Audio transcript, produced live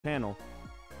Panel.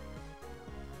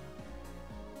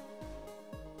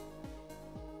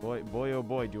 Boy, oh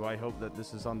boy, do I hope that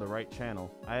this is on the right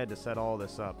channel. I had to set all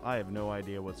this up. I have no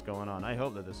idea what's going on. I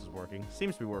hope that this is working.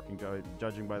 Seems to be working,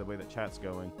 judging by the way that chat's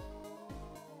going.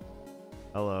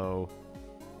 Hello.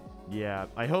 Yeah,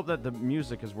 I hope that the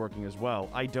music is working as well.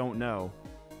 I don't know.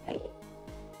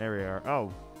 There we are.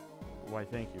 Oh. Why,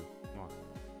 thank you.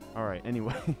 Alright,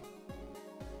 anyway.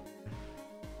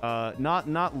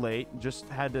 Not late. Just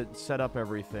had to set up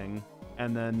everything.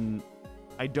 And then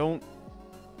I don't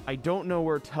know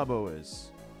where Tubbo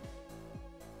is.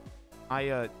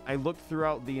 I looked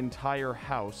throughout the entire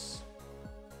house,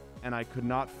 and I could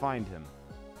not find him.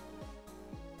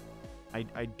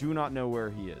 I do not know where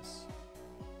he is.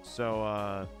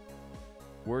 So,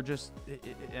 we're just...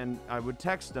 And I would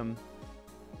text him,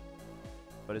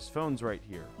 but his phone's right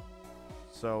here.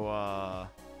 So,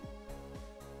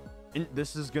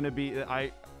 this is gonna be...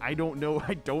 I don't know.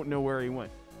 I don't know where he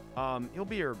went. He'll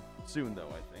be here soon, though.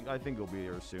 I think he'll be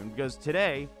here soon, because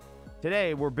today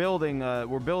we're building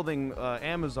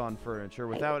Amazon furniture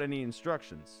without any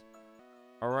instructions.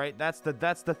 All right, that's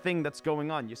the thing that's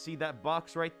going on. You see that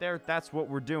box right there? That's what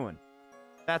we're doing.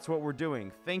 That's what we're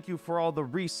doing. Thank you for all the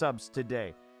resubs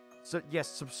today. So yes,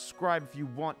 subscribe if you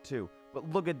want to. But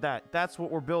look at that. That's what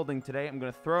we're building today. I'm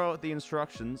gonna throw out the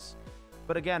instructions,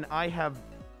 but again, I have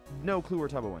no clue where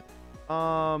Tubbo went.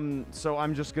 So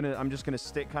I'm just gonna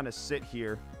sit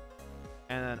here.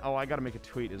 And then, oh, I gotta make a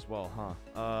tweet as well, huh?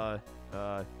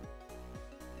 I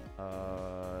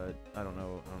don't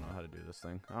know how to do this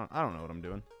thing. I don't know what I'm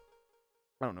doing.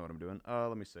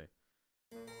 Let me see.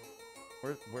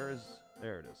 Where is,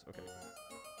 there it is, okay.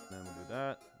 And then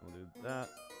we'll do that,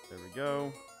 there we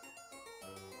go.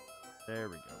 There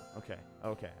we go,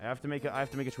 okay. I have to make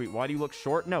a tweet. Why do you look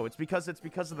short? No, it's because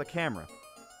of the camera.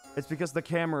 It's because the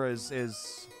camera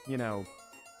is, you know,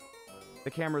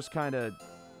 the camera's kind of,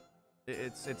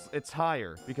 it's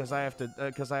higher because I have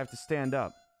to stand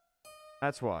up.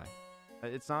 That's why.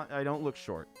 It's not, I don't look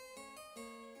short.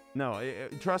 No,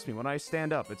 trust me, when I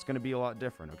stand up, it's going to be a lot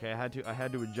different, okay? I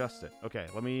had to adjust it. Okay,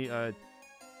 let me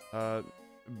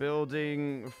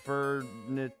building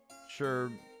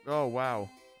furniture. Oh, wow.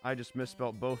 I just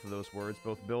misspelled both of those words,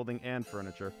 both building and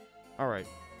furniture. All right.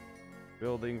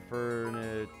 Building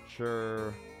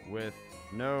furniture with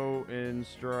no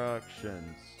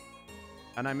instructions.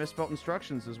 And I misspelled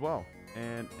instructions as well.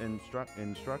 And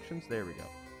instructions, there we go.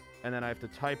 And then I have to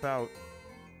type out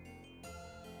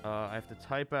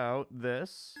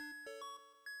this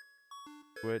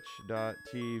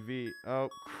Twitch.tv. Oh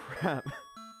crap.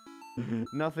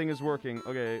 Nothing is working.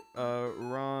 Okay,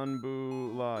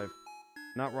 Ranboo Live.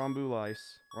 Not Ranboo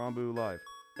Lice. Ranboo Live.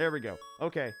 There we go.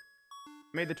 Okay.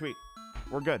 Made the tweet.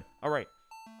 We're good. Alright.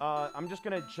 I'm just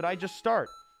gonna... Should I just start?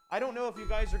 I don't know if you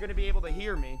guys are gonna be able to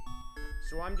hear me.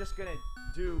 So I'm just gonna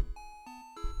do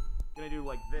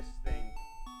like this thing.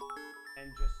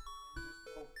 And just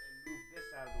hope and move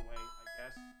this out of the way, I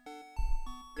guess.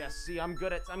 Yes, see, I'm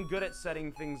good at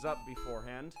setting things up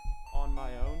beforehand on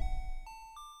my own.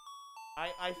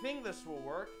 I think this will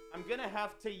work. I'm gonna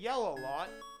have to yell a lot.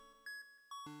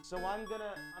 So I'm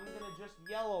gonna just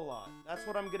yell a lot. That's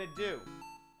what I'm gonna do.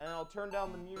 And I'll turn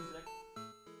down the music.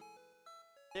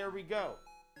 There we go.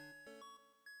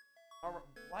 Alright,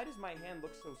 why does my hand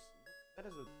look so... That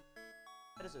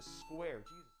is a square.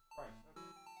 Jesus Christ. Okay.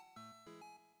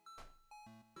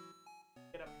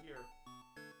 Get up here.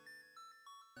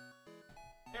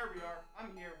 There we are.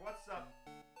 I'm here. What's up?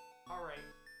 Alright.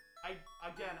 I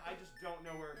just don't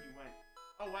know where he went.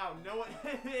 Oh wow, no,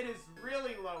 it is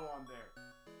really low on there.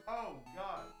 Oh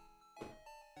god.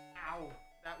 Ow.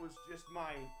 That was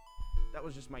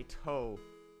just my toe.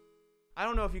 I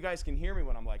don't know if you guys can hear me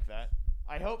when I'm like that.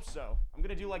 I hope so. I'm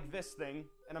gonna do like this thing,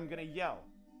 and I'm gonna yell.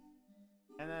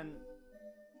 And then,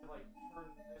 like, turn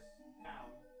this down.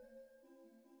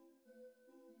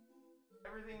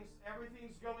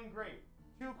 Everything's going great.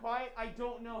 Too quiet? I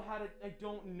don't know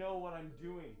what I'm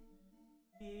doing.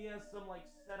 He has some, like,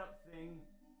 setup thing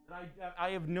that I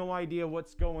have no idea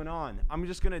what's going on. I'm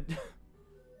just gonna...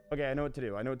 Okay, I know what to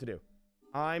do.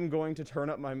 I'm going to turn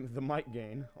up the mic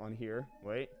gain on here.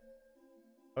 Wait.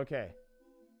 Okay.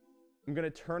 I'm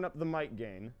gonna turn up the mic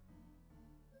gain.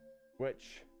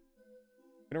 Which...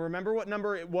 I'm gonna remember what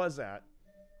number it was at.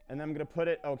 And then I'm gonna put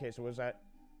it... Okay, so it was at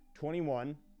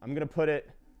 21. I'm gonna put it...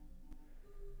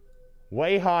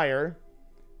 way higher.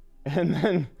 And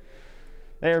then...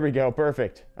 There we go,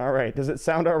 perfect. Alright, does it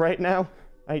sound alright now?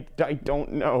 I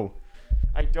don't know.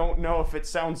 I don't know if it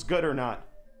sounds good or not.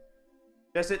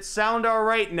 Does it sound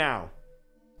alright now?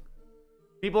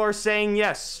 People are saying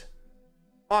yes.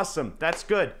 Awesome, that's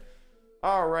good.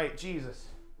 All right, Jesus.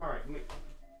 All right, let me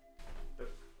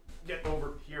get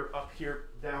over here, up here,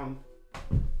 down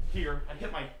here. I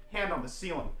hit my hand on the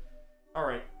ceiling. All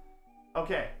right.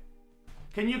 Okay.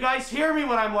 Can you guys hear me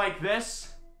when I'm like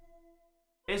this?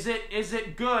 Is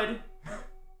it good?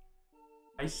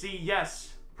 I see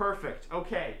yes. Perfect.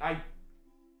 Okay.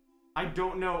 I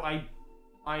don't know.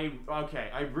 Okay.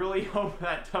 I really hope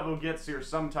that Tubbo gets here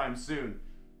sometime soon.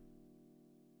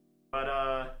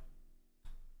 But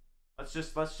let's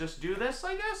just do this,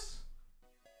 I guess.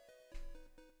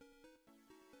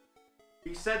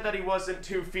 He said that he wasn't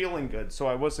too feeling good, so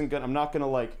I'm not gonna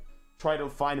like try to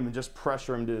find him and just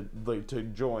pressure him to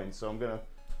join. So I'm gonna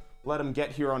let him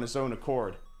get here on his own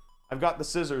accord. I've got the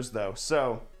scissors though,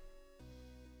 so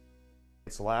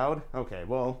it's loud. Okay,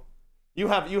 well, you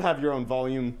have your own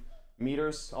volume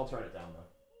meters. I'll turn it down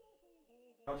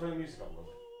though. I'll turn the music up a little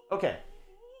bit. Okay.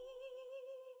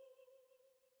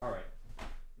 All right.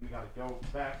 We gotta go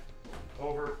back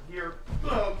over here.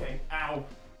 Okay. Ow.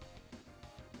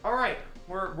 All right.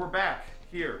 We're back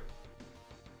here.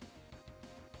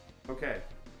 Okay.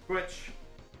 Twitch.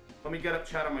 Let me get up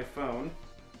chat on my phone.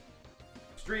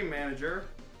 Stream manager.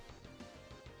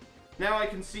 Now I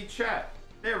can see chat.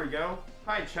 There we go.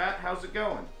 Hi chat. How's it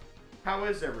going? How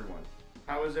is everyone?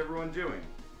 How is everyone doing?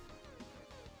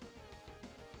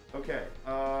 Okay.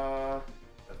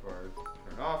 That's where I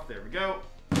turn it off. There we go.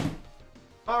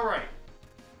 All right.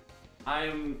 I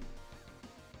am.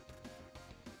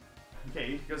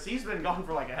 Okay, because he's been gone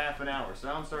for like a half an hour, so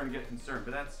now I'm starting to get concerned.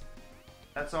 But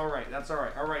that's all right. That's all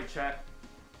right. All right, chat.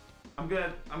 I'm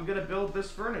gonna build this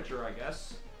furniture, I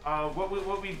guess. What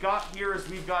we've got here is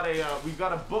we've got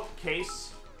a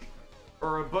bookcase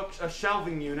or a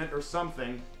shelving unit or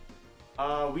something.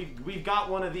 We've got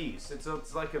one of these.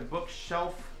 It's like a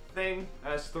bookshelf thing. It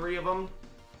has 3 of them.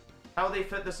 How they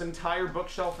fit this entire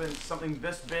bookshelf in something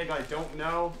this big, I don't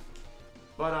know.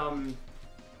 But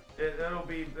it'll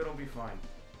be fine.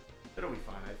 It'll be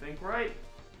fine, I think. Right?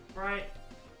 Right?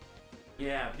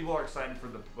 Yeah, people are excited for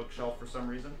the bookshelf for some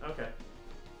reason. Okay.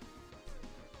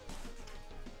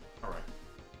 Alright.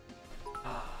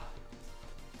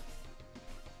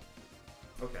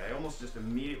 Okay, I almost just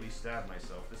immediately stabbed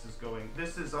myself.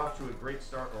 This is off to a great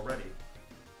start already.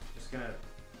 Just gonna...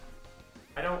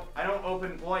 I don't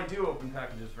open... Well, I do open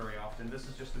packages very often. This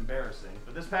is just embarrassing.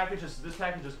 But this package is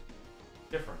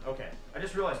different. Okay. I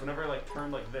just realized whenever I like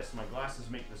turn like this, my glasses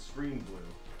make the screen blue.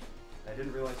 I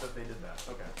didn't realize that they did that.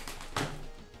 Okay.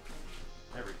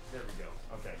 There we go.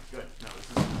 Okay, good. No,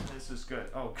 this is good.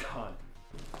 Oh god.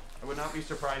 I would not be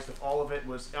surprised if all of it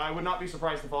was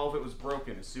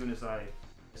broken as soon as I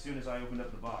opened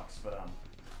up the box, but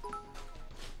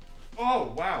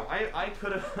oh wow, I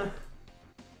could have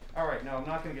Alright, no, I'm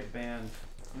not gonna get banned.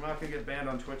 I'm not gonna get banned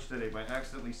on Twitch today by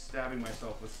accidentally stabbing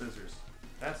myself with scissors.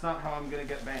 That's not how I'm gonna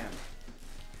get banned.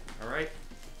 Alright?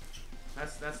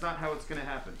 That's not how it's gonna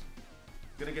happen.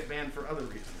 I'm gonna get banned for other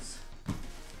reasons.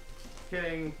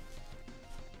 Kidding.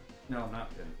 No, I'm not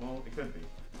kidding. Well, it could be.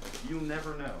 You'll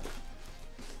never know.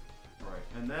 Alright,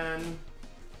 and then...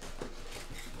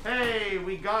 Hey,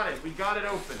 we got it. We got it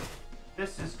open.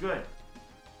 This is good.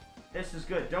 This is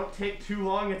good. Don't take too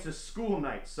long. It's a school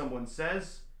night, someone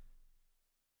says.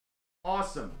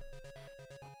 Awesome.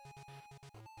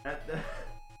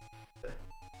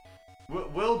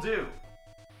 Will do.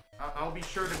 I'll be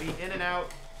sure to be in and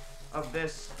out of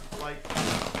this, like...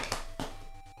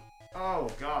 Oh,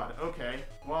 God. Okay.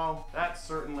 Well, that's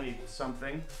certainly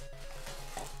something.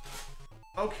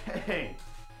 Okay.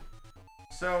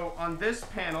 So, on this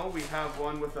panel, we have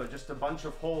one with just a bunch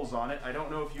of holes on it. I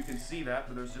don't know if you can see that,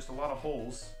 but there's just a lot of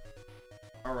holes.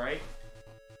 Alright.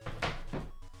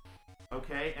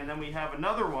 Okay, and then we have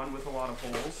another one with a lot of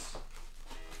holes.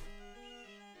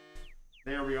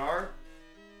 There we are.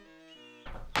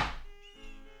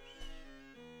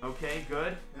 Okay,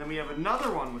 good. And then we have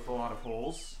another one with a lot of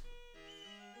holes.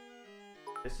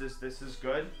 This is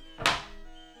good.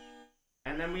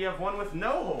 And then we have one with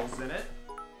no holes in it.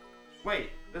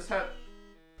 Wait, this had...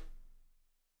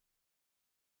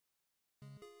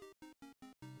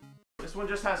 This one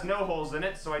just has no holes in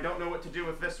it, so I don't know what to do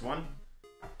with this one.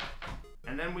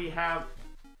 And then we have...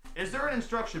 Is there an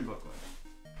instruction booklet?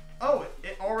 Oh,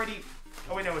 it already...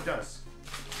 Oh wait, no, it does.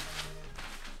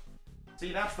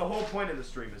 See, that's the whole point of the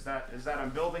stream, is that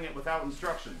I'm building it without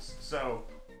instructions. So,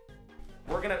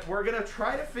 we're gonna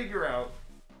try to figure out...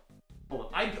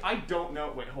 Hold on, I don't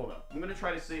know... Wait, hold up. I'm gonna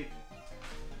try to see...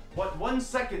 What? 1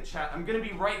 second, chat. I'm gonna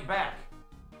be right back.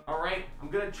 Alright? I'm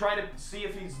gonna try to see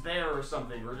if he's there or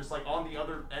something, or just like on the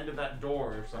other end of that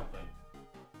door or something.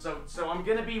 So I'm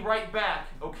gonna be right back,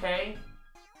 okay?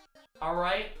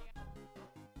 Alright?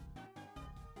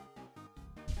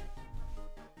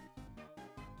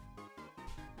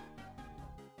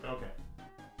 Okay.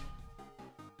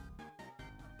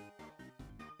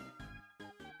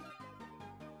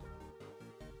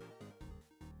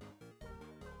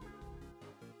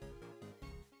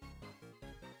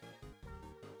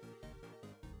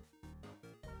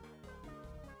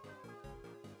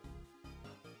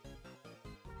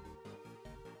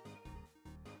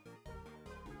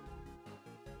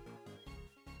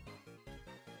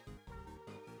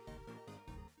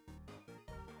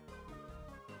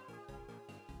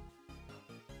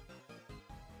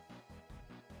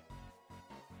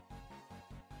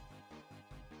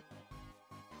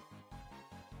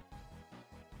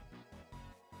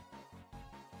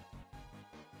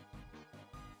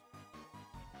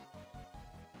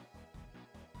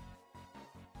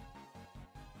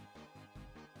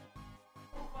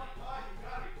 You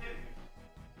gotta be kidding me.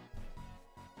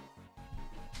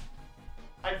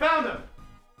 I found him!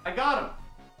 I got him!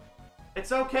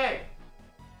 It's okay.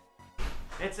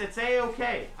 It's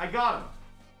A-okay. I got him.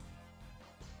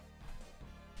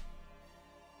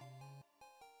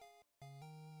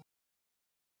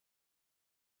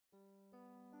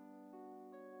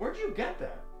 Where'd you get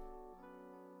that?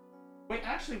 Wait,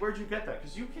 actually, where'd you get that?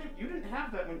 Because you didn't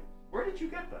have that when... Where did you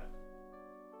get that?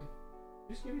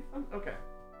 Just give me fun. Okay.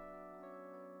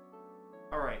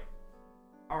 Alright.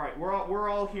 Alright, we're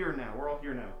all here now. We're all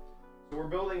here now. So we're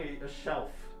building a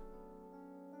shelf.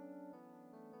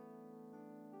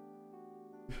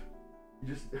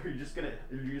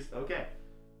 Okay.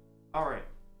 Alright.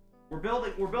 We're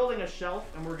building a shelf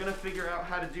and we're gonna figure out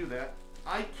how to do that.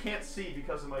 I can't see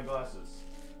because of my glasses.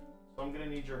 So I'm gonna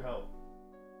need your help.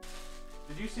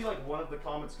 Did you see like one of the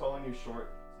comments calling you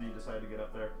short, so you decided to get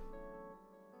up there?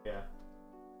 Yeah.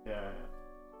 Yeah.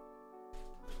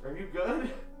 Are you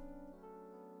good?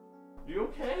 You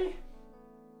okay?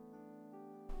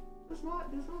 Does not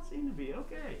seem to be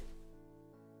okay.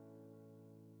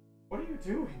 What are you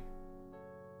doing?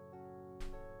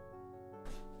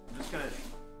 I'm just gonna...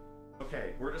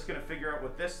 Okay, we're just gonna figure out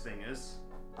what this thing is.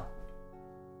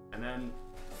 And then...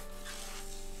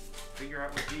 figure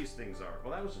out what these things are.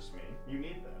 Well, that was just me. You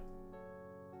need that.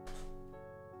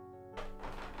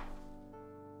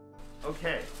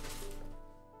 Okay.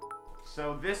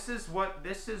 So this is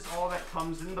all that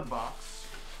comes in the box.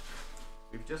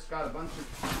 We've just got a bunch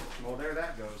of... Well, there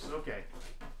that goes. Okay.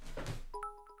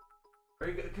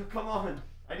 Very good. Come on.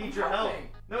 I need your help.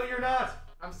 No, you're not.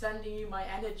 I'm sending you my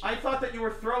energy. I thought that you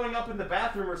were throwing up in the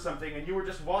bathroom or something and you were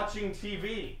just watching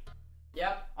TV.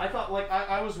 Yep. I thought, like,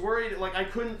 I was worried, like, I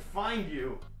couldn't find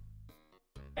you.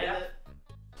 Yep.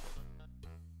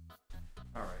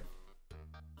 Alright.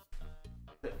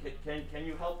 Can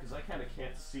you help? Because I kind of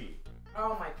can't see.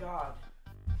 Oh my god.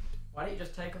 Why don't you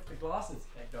just take off the glasses,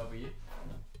 KW?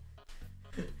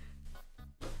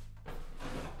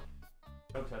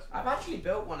 Don't test me. I've actually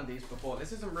built one of these before.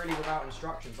 This isn't really without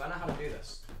instructions. I know how to do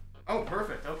this. Oh,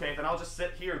 perfect. Okay, then I'll just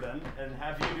sit here then and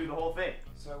have you do the whole thing.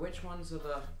 So which ones are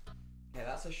the... Okay,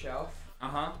 that's a shelf.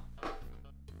 Uh-huh.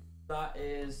 That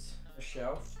is a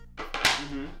shelf.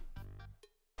 Mm-hmm.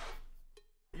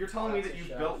 You're telling me that you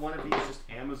built one of these just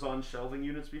Amazon shelving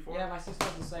units before? Yeah, my sister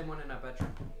has the same one in her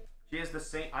bedroom. She has the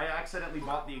same... I accidentally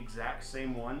bought the exact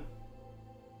same one.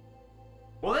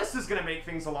 Well, this is gonna make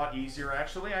things a lot easier,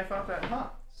 actually. I thought that, huh?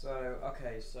 So,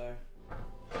 okay, so...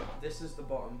 This is the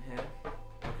bottom here.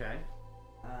 Okay.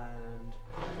 And...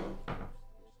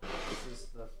 This is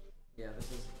the... Yeah,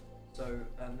 this is... So,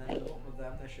 and then the bottom of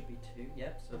them, there should be two.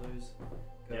 Yep, so those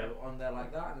go on there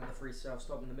like that, and then the three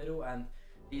self-stop in the middle, and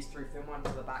these three thin ones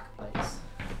are the back plates.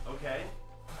 Okay.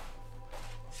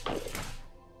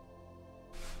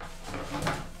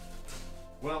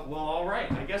 Well, all right.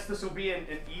 I guess this will be an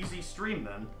easy stream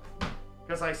then,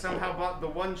 because I somehow bought the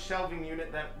one shelving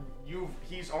unit that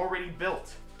he's already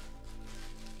built.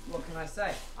 What can I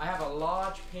say? I have a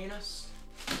large penis.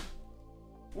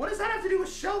 What does that have to do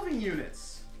with shelving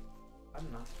units? I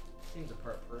don't know. Seems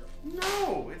appropriate.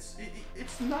 No, it's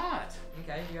not.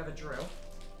 Okay, you have a drill.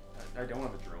 I don't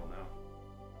have a drill now.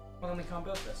 Well, then we can't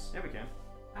build this. Yeah, we can.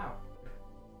 How?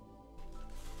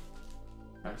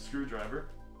 I have a screwdriver.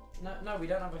 No, we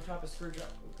don't have a type of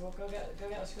screwdriver. Go get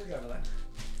a screwdriver then.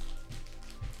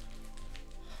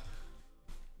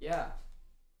 Yeah.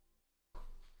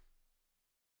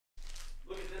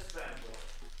 Look at this bad boy.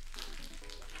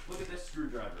 Look at this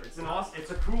screwdriver. It's an awesome.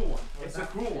 It's a cool one. It's a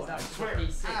cool one. I swear.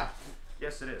 Ah.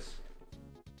 Yes, it is.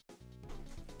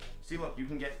 See, look. You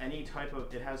can get any type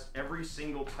of. It has every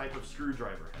single type of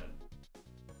screwdriver head.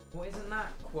 Well, isn't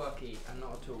that quirky and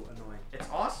not at all annoying? It's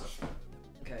awesome.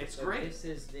 Okay, it's so great. This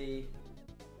is the.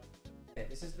 Okay,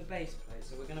 this is the base plate.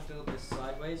 So we're gonna build this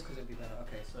sideways because it'll be better.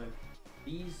 Okay, so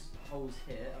These holes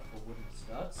here are for wooden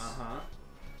studs. Uh-huh.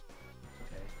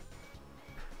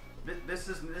 Okay. This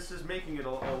is making it a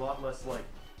lot less like.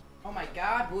 Oh my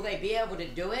god, will they be able to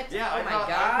do it? Yeah, oh my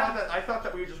god. I thought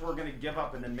that we just were gonna give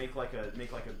up and then make like a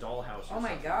dollhouse. Or Oh my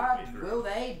something god, midway through. will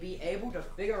they be able to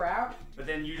figure out But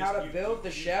then you how just to build the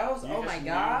shelves? You Oh just my knew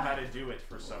god. how to do it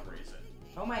for some reason.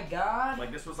 Oh my god.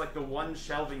 Like this was like the one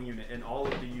shelving unit in all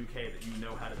of the UK that you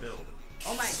know how to build.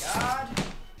 Oh my god.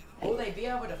 Will they be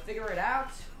able to figure it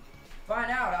out? Find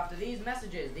out after these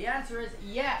messages. The answer is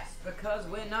yes, because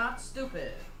we're not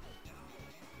stupid.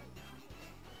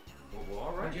 Well,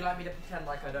 all right. Would you like me to pretend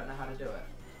like I don't know how to do it?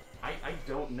 I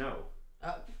don't know.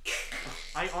 Uh,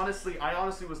 I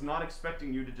honestly was not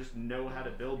expecting you to just know how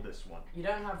to build this one. you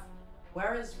don't have...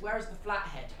 Where is the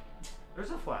flathead?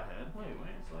 There's a flathead. Wait,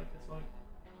 it's like somewhere.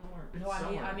 It's No,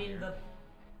 somewhere I in mean here. the...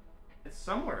 It's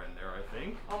somewhere in there, I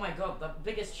think. Oh my god, the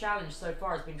biggest challenge so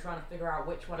far has been trying to figure out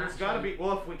which one There's actually... gotta be.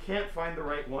 Well, if we can't find the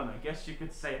right one, I guess you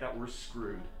could say that we're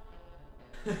screwed.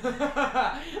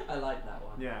 I like that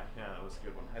one. Yeah, that was a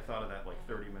good one. I thought of that like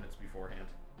 30 minutes beforehand.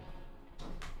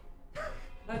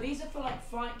 No, these are for like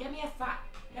fine. Get me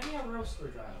a real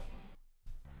screwdriver.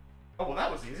 Oh, well,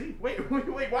 that was easy. Wait,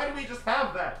 why do we just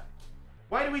have that?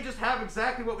 Why do we just have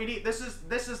exactly what we need? This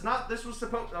was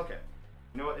supposed... Okay.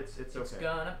 You know what? It's okay. It's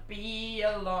gonna be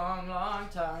a long, long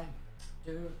time.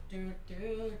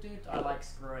 I like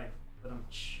screwing, but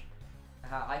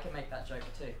I can make that joke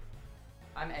too.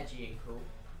 I'm edgy and cool.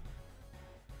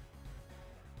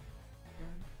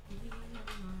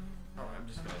 Oh, I'm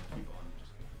just gonna keep on.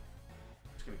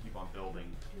 Just gonna keep on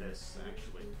building this,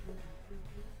 actually.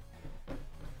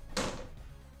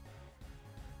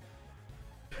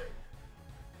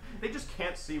 They just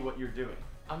can't see what you're doing.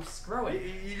 I'm screwing.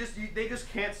 They just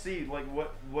can't see like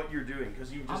what you're doing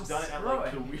because you've just done it at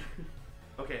like the weird.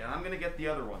 Okay, and I'm gonna get the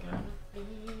other one then.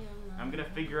 I'm gonna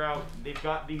figure out. They've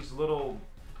got these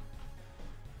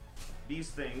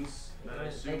things that I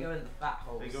assume They go in the fat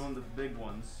holes. they go in the big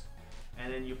ones,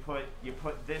 and then you put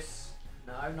this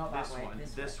No, not that way.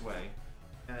 this way,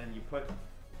 and then you put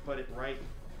it right.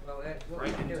 Well, what right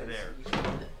we can do into is there. you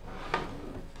can-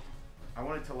 I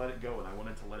wanted to let it go and I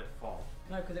wanted to let it fall.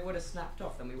 No, because it would have snapped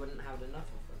off, then we wouldn't have enough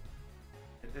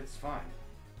of them. It's fine.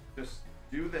 Just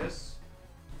do this.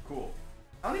 Cool.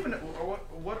 I don't even know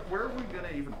where are we gonna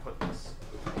even put this?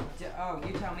 Oh,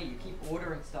 you tell me. You keep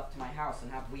ordering stuff to my house,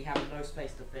 and we have no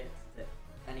space to fit it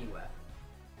anywhere.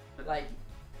 Like,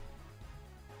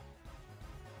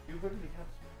 You literally have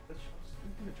the shelf.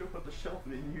 You're gonna jump up the shelf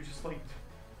and then you just like.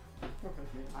 I'm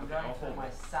Okay, going I'll for hold my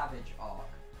it. savage arc.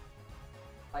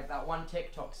 Like that one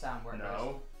TikTok sound where it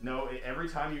goes. No. Every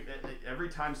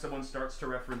time someone starts to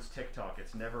reference TikTok,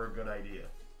 it's never a good idea.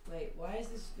 Wait, why is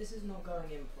this? This is not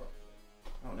going in for.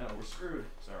 Oh no, we're screwed.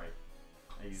 Sorry.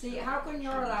 See, how come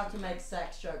you're allowed to make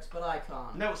sex jokes, but I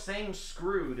can't? No, saying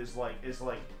screwed is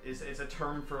a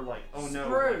term for like, oh no,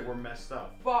 Screwed. like, we're messed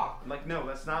up. Fuck. Like no,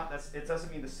 it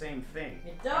doesn't mean the same thing.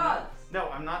 It does. No,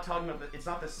 I'm not talking about it's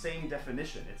not the same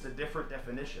definition. It's a different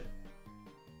definition.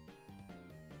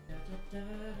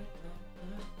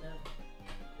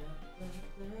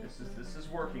 This is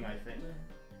working, I think.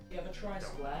 You have a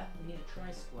tri-square. You need a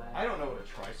tri-square. I don't know what a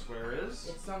tri-square is.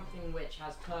 It's something which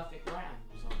has perfect right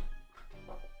angles on it.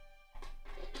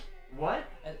 What?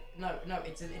 No,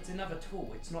 it's another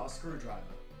tool. It's not a screwdriver.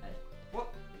 Ed.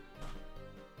 What?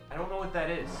 I don't know what that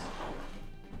is.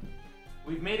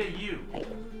 We've made a U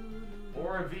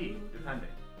or a V, depending.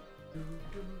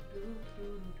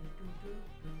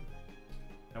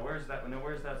 Now where's that? Now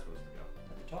where's that supposed to go?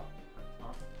 At the top. At the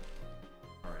top.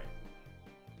 All right.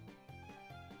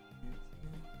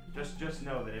 Just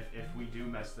know that if we do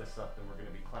mess this up, then we're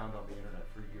gonna be clowned on the internet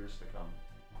for years to come.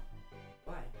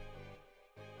 Why?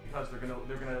 Because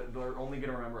they're only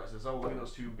gonna remember us as, oh, look at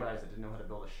those two guys that didn't know how to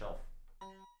build a shelf.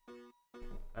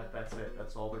 That's it.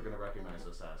 That's all they're gonna recognize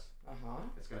us as.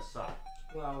 It's gonna suck.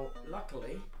 Well,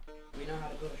 luckily, we know how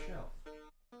to build a shelf.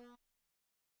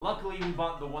 Luckily, we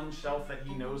bought the one shelf that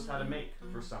he knows how to make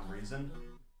for some reason.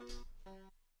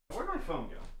 Where'd my phone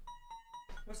go?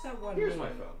 What's that one? Here's name? my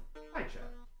phone. Hi,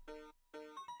 chat.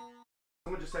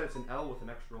 Someone just said it's an L with an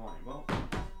extra line. Well,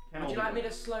 Would you like me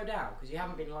to slow down? Because you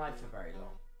haven't been live for very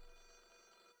long.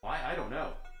 Why? I don't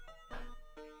know.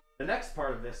 The next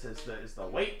part of this is the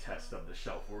weight test of the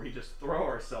shelf, where we just throw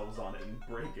ourselves on it and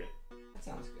break it. That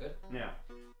sounds good. Yeah.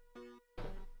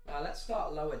 Let's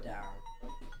start lower down.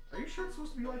 Are you sure it's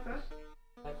supposed to be like that?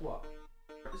 Like what?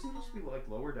 Isn't it supposed to be like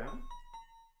lower down?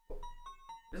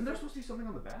 Isn't there supposed to be something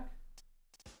on the back?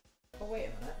 Oh, wait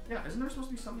a minute. Yeah, isn't there supposed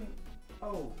to be something?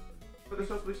 Oh, But there's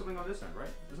supposed to be something on this end, right?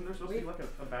 Isn't there supposed to be like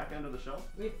a back end of the shelf?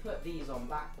 we've put these on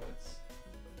backwards.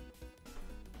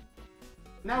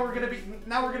 Now we're gonna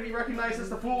be recognized as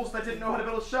the fools that didn't know how to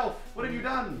build a shelf. What have you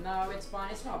done? No, it's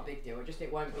fine. It's not a big deal.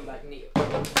 It won't be like neat.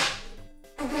 Well,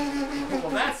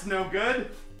 that's no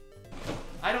good.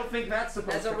 I don't think that's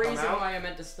supposed There's to a come reason out. why I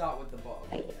meant to start with the bottom.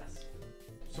 Yes.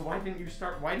 So why didn't you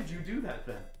start? Why did you do that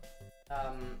then?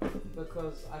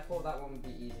 Because I thought that one would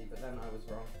be easy, but then I was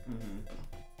wrong.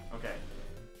 Mm-hmm. Okay.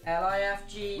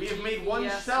 L-I-F-G. We have made one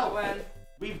shelf.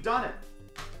 We've done it.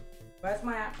 Where's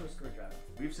my actual screwdriver?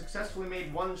 We've successfully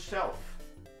made one shelf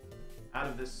out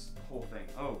of this whole thing.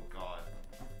 Oh god.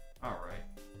 Alright.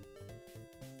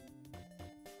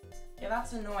 Yeah,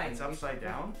 that's annoying. It's upside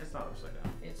down? It's not upside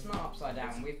down. It's not upside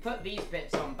down. We've put these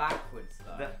bits on backwards,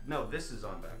 though. No, this is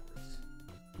on backwards.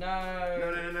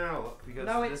 No. No. Because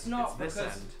No, it's not, this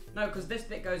because... end. No, because this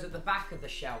bit goes at the back of the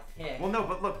shelf, here. Well, no,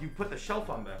 but look, you put the shelf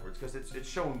on backwards because it's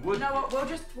showing wood. No, we'll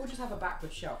just have a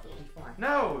backwards shelf. It'll be fine.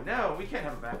 No, we can't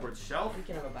have a backwards shelf. We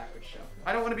can have a backwards shelf.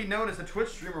 I don't want to be known as a Twitch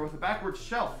streamer with a backwards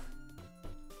shelf.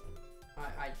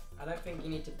 I don't think you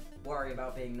need to worry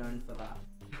about being known for that.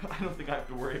 I don't think I have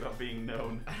to worry about being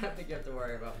known. I don't think you have to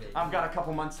worry about being I've got a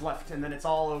couple months left and then it's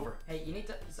all over. Hey, you need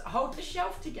to hold the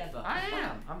shelf together. I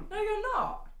am. No, you're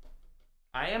not.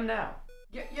 I am now.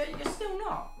 You're still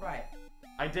not. Right.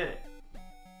 I did it.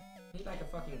 You need like a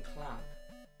fucking clamp.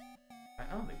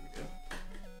 I don't think we do.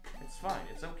 It's fine.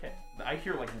 It's okay. I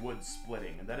hear like wood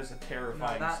splitting, and that is a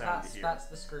terrifying sound to hear. That's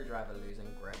the screwdriver losing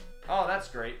grip. Oh, that's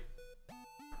great.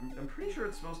 I'm pretty sure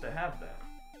it's supposed to have that.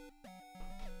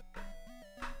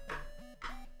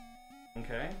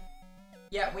 Okay.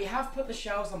 Yeah, we have put the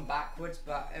shelves on backwards,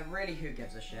 but really, who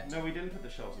gives a shit? No, we didn't put the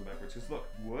shelves on backwards, because look,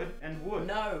 wood and wood.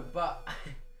 No, but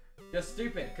you're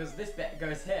stupid, because this bit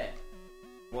goes here.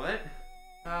 What?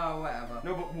 Oh, whatever.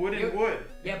 No, but wood and wood.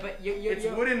 Yeah, but It's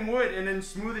wood and wood, and then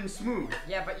smooth and smooth.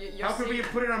 Yeah, but you'll How could we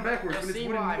put it on backwards when it's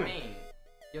wood and wood?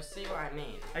 You'll see what I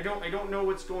mean. I don't know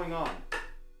what's going on.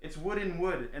 It's wood and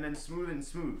wood, and then smooth and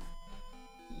smooth.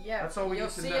 Yeah, that's all we you'll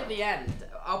need to see know. at the end.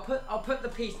 I'll put the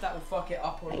piece that will fuck it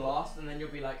up on last, and then you'll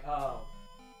be like, oh.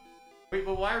 Wait,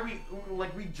 but why are we,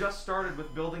 like, we just started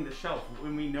with building the shelf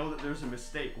when we know that there's a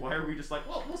mistake. Why are we just like,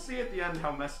 well, we'll see at the end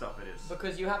how messed up it is?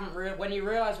 Because you haven't when you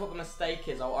realize what the mistake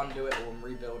is, I'll undo it all and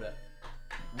rebuild it.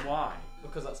 Why?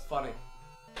 Because that's funny.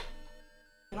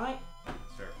 Can I?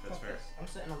 That's fair, that's fair. I'm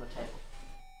sitting on the table.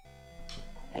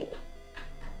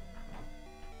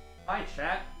 Hi,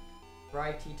 chat.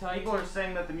 Righty tighty. People are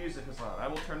saying that the music is loud. I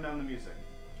will turn down the music.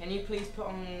 Can you please put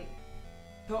on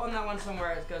that one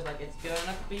somewhere it goes like, it's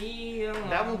gonna be alone.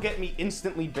 That will get me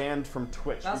instantly banned from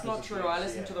Twitch. That's not true. I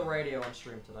listened to the radio on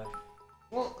stream today.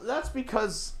 Well, that's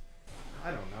because...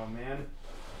 I don't know, man.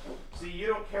 See, you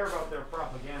don't care about their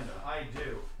propaganda. I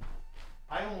do.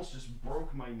 I almost just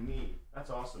broke my knee. That's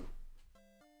awesome.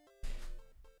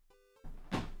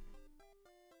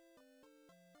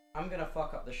 I'm gonna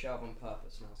fuck up the shelf on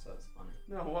purpose now, so it's funny.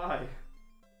 No, why?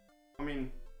 I mean,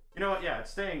 you know what? Yeah,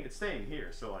 it's staying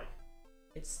here. So like,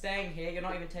 it's staying here. You're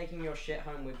not even taking your shit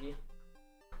home with you.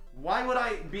 Why would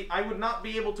I be? I would not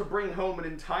be able to bring home an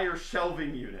entire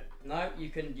shelving unit. No, you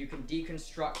can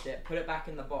deconstruct it, put it back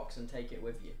in the box, and take it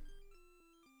with you.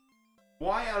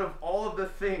 Why, out of all of the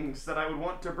things that I would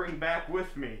want to bring back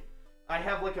with me, I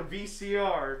have like a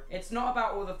VCR. It's not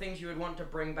about all the things you would want to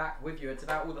bring back with you. It's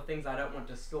about all the things I don't want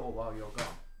to store while you're gone.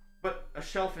 But a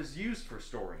shelf is used for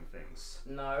storing things.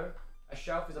 No, a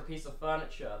shelf is a piece of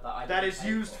furniture that is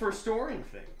used for storing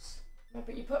things. No,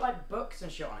 but you put like books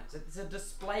and shit on it. It's a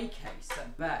display case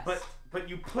at best. But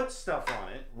you put stuff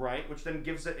on it, right? Which then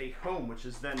gives it a home, which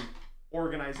is then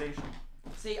organization.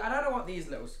 See, I don't know what these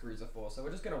little screws are for, so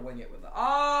we're just gonna wing it with it.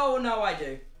 Oh no, I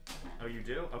do. Oh, you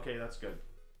do? Okay, that's good.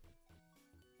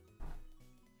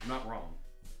 I'm not wrong.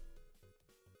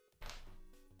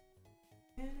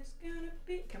 And it's gonna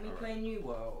be. Can we play New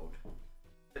World?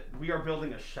 We are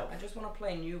building a shelf. I just want to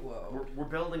play New World. We're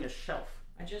building a shelf.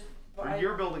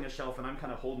 You're building a shelf and I'm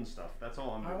kind of holding stuff. That's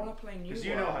all I'm doing. I want to play New World. Because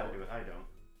you know how to do it. I don't.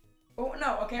 Oh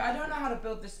no, okay, I don't know how to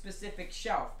build this specific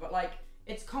shelf, but like,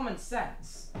 it's common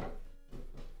sense.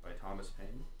 By Thomas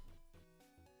Paine.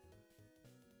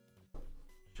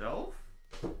 Shelf?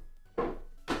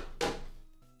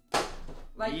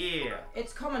 Like, yeah.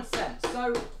 It's common sense.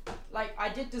 So, like, I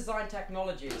did design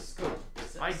technology at school.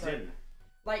 I didn't.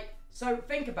 Like, so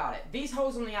think about it. These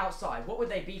holes on the outside, what would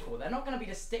they be for? They're not going to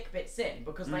be to stick bits in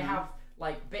because they have,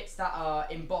 like, bits that are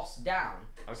embossed down.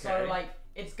 Okay. So, like,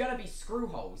 it's going to be screw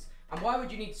holes. And why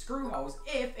would you need screw holes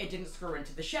if it didn't screw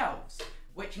into the shelves?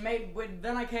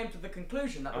 Then I came to the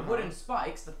conclusion that the wooden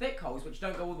spikes, the thick holes, which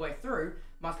don't go all the way through,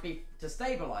 must be to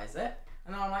stabilize it.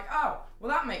 And then I'm like, oh,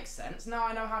 well that makes sense. Now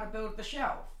I know how to build the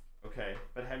shelf. Okay,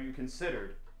 but have you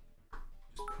considered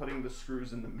Just putting the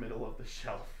screws in the middle of the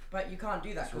shelf. But you can't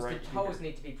do that It's because right the here. holes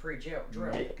need to be pre-drilled.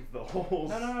 Make the holes.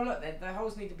 No, look, the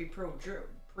holes need to be pre-drilled.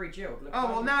 Look, Oh,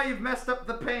 well, now you've messed up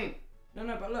the paint. No,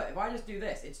 but look, if I just do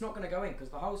this, it's not going to go in because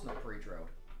the hole's not pre-drilled.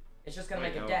 It's just going to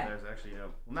make a no, dent. There's actually no.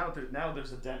 Well, now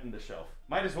there's a dent in the shelf.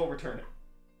 Might as well return it.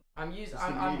 I'm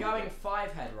immediately. going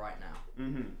 5-head right now.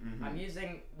 Mm-hmm. I'm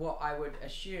using what I would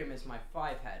assume is my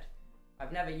 5-head.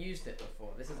 I've never used it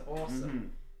before. This is awesome. Mm-hmm.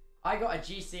 I got a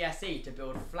GCSE to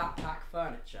build flat pack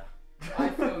furniture. I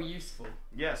feel useful.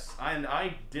 Yes, and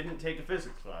I didn't take a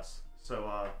physics class,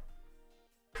 so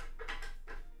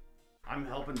I'm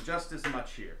helping just as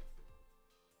much here.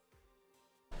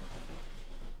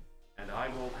 And I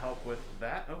will help with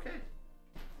that. Okay.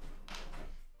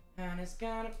 And it's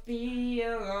gonna be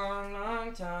a long,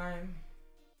 long time.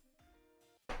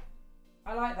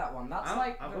 I like that one. That's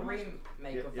like the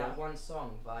remake of that one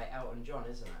song by Elton John,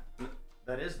 isn't it?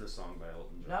 That is the song by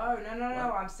Elton John.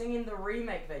 No. I'm singing the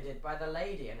remake they did by the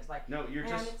lady, and it's like. No, you're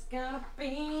just. And it's gonna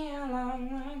be a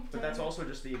long, long time. But that's also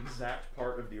just the exact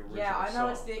part of the original Yeah, I know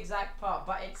song. it's the exact part,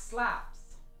 but it slaps.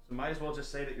 So might as well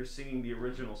just say that you're singing the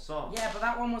original song. Yeah, but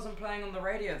that one wasn't playing on the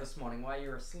radio this morning while you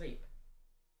were asleep.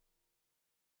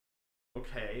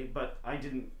 Okay, but I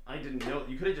didn't know.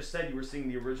 You could have just said you were singing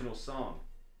the original song.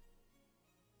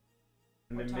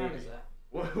 And What then time maybe, is it?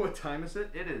 What time is it?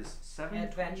 It is 7:28.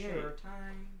 Adventure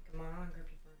time. Come on, grab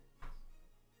your friends.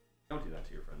 Don't do that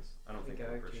to your friends. I don't think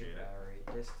they'll appreciate it.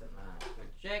 Very distant land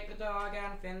with Jake the dog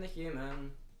and Finn the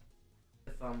human.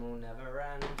 The fun will never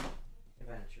end.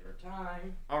 Adventure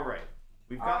time. All right,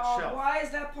 we've got shelf. Why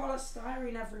is there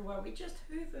polystyrene everywhere? We just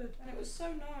hoovered and it was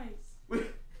so nice.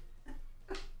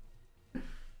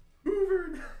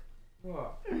 Hoovered.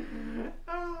 What?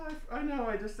 I know.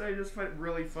 I just find it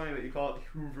really funny that you call it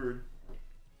hoovered.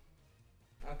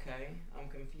 Okay, I'm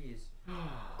confused.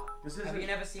 This Have you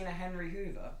never seen a Henry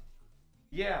Hoover?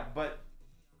 Yeah, but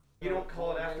you don't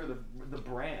call it after the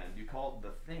brand. You call it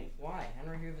the thing. Why?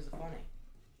 Henry Hoovers are funny.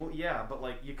 Well, yeah, but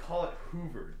like you call it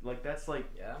hoovered. Like that's like.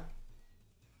 Yeah.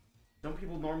 Don't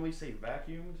people normally say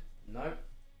vacuumed? Nope.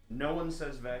 No one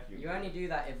says vacuumed. You only do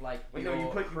that if like Wait, you're no, you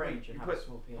put cringe and have a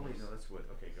small Oh wait, penis. no, that's wood.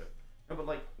 Okay, good. No, but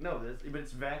like but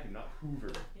it's vacuum, not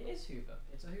hoovered. It is Hoover.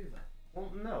 It's a Hoover.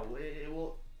 Well, no, it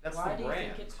will. That's Why the do you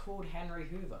brand. think it's called Henry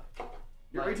Hoover?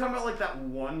 Are you talking about like that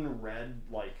one red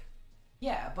like?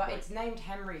 Yeah, but it's named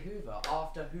Henry Hoover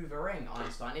after hoovering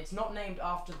Einstein. It's not named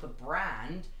after the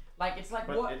brand. Like it's like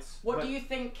But what do you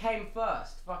think came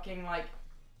first? Fucking like.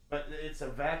 But it's a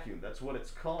vacuum. That's what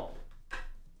it's called.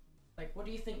 Like what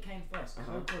do you think came first?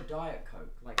 Coke or Diet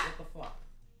Coke? Like what the fuck?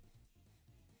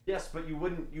 Yes, but you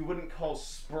wouldn't call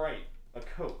Sprite a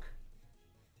Coke.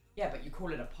 Yeah, but you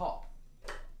call it a pop.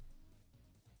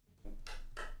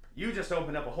 You just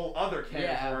opened up a whole other can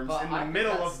of worms but in the I think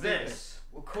middle that's of this.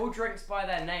 stupid. Well, call drinks by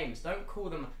their names. Don't call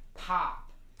them pop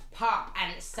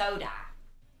and soda.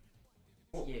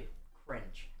 You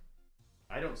cringe.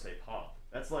 I don't say pop.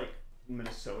 That's like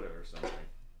Minnesota or something.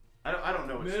 I don't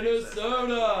know what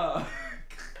Minnesota.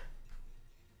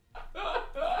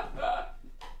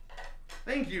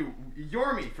 Thank you,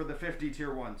 Yormi, for the 50 tier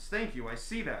 1s. Thank you, I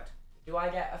see that. Do I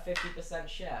get a 50%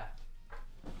 share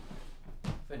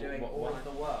for doing all of the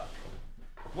work?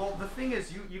 Well, the thing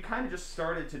is, you kind of just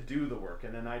started to do the work,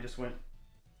 and then I just went,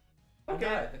 okay.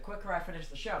 No, the quicker I finish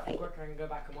the shelf, the quicker I can go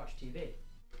back and watch TV.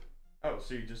 Oh,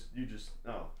 so you just,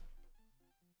 oh.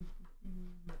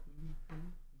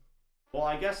 Well,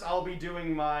 I guess I'll be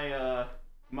doing my,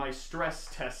 my stress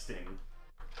testing.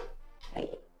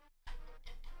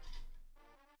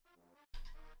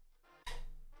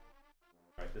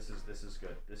 Alright, this is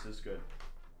good. This is good.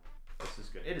 This is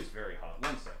good. It is very hot.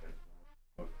 1 second.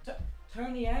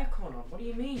 Turn the aircon on. What do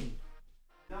you mean?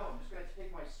 No, I'm just gonna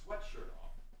take my sweatshirt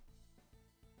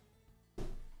off.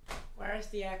 Where is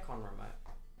the aircon remote?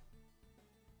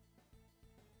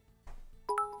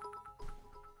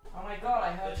 Oh my god,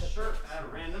 I heard this shirt at a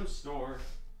random store.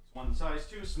 It's one size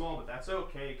too small, but that's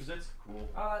okay, because it's cool.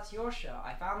 Oh, that's your shirt.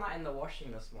 I found that in the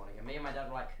washing this morning, and me and my dad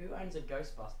were like, who owns a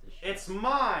Ghostbusters shirt? It's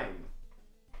mine!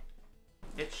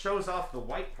 It shows off the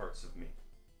white parts of me,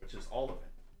 which is all of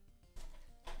it.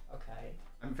 Okay.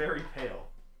 I'm very pale.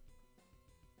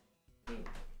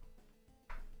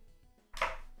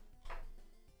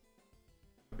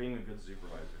 Being a good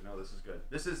supervisor. No, this is good.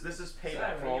 This is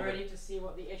payback for So, all are you the... ready to see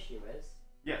what the issue is?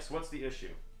 Yes, what's the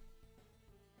issue?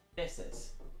 This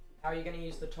is. How are you going to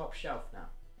use the top shelf now?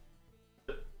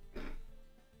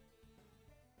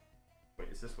 Wait,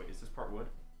 is this part wood?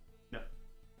 No.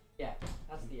 Yeah,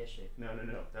 that's the issue. No.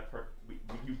 That part,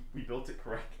 we built it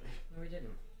correctly. No, we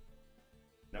didn't.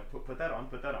 No, put that on,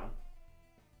 put that on.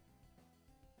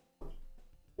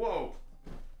 Whoa.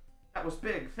 That was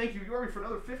big. Thank you, Yormi, for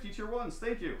another 50 tier 1s.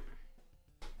 Thank you.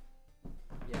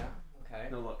 Yeah, okay.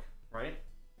 No, look, right?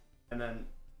 And then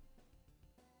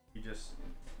you just...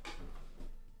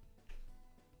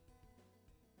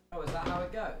 Oh, is that how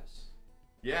it goes?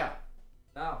 Yeah.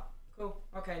 Oh, cool.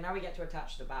 Okay, now we get to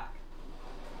attach the back.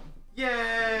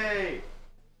 Yay!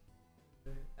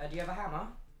 Do you have a hammer?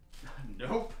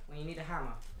 Nope. Well, you need a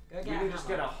hammer. Go get We a can hammer. just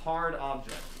get a hard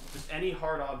object. Just any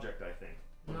hard object, I think.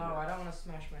 No, I don't want to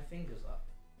smash my fingers up,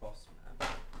 boss man.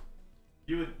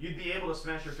 You'd be able to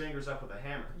smash your fingers up with a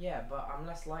hammer. Yeah, but I'm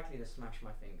less likely to smash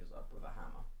my fingers up with a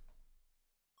hammer.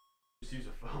 Just use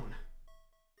a phone.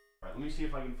 Alright, let me see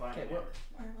if I can find Okay, a hammer.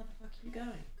 where the fuck are you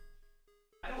going?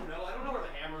 I don't know. I don't know where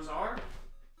the hammers are.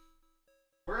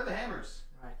 Where are the hammers?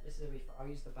 Right, this will be fun. I'll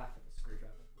use the back of the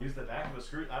screwdriver. Use the back of a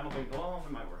screw. I don't think. Oh,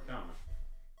 it might work. I don't know.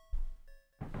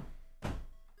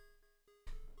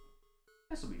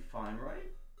 This will be fine, right?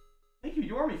 Thank you,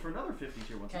 Yormi, for another 50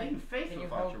 tier 1s. Okay, Thank you, Faith, can for you 5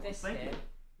 tier hold 1s. this Thank here? you.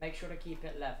 Make sure to keep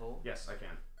it level. Yes, I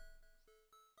can.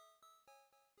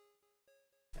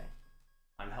 Okay.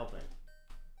 I'm helping.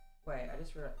 Wait, I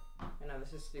just realized. No,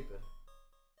 this is stupid.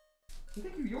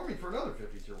 Thank you, Yormi, for another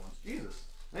 50 tier 1s. Jesus.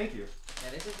 Thank you.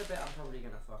 Yeah, this is the bit I'm probably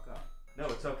gonna fuck up. No,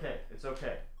 it's okay. It's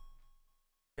okay.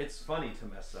 It's funny to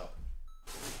mess up.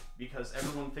 Because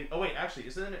everyone thinks... Oh, wait, actually,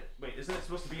 isn't it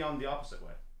supposed to be on the opposite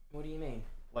way? What do you mean?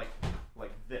 Like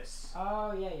this.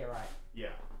 Oh, yeah, you're right. Yeah,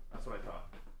 that's what I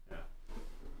thought. Yeah.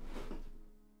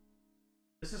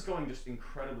 This is going just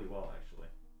incredibly well, actually.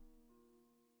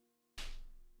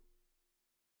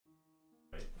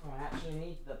 Wait. Oh, I actually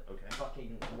need the Okay.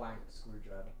 fucking wank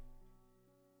screwdriver.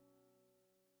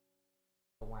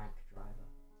 The wank driver.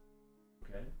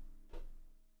 Okay.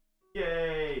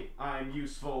 Yay! I'm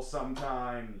useful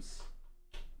sometimes.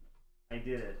 I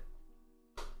did it.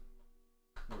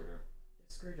 Where?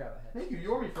 The screwdriver head. Thank you,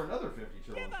 Yormi, for another 50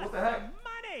 tier 1s. What the heck?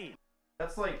 Money!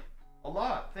 That's like a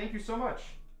lot. Thank you so much.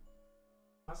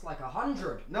 That's like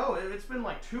 100. No, it's been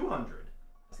like 200.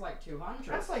 That's like 200.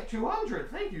 That's like 200.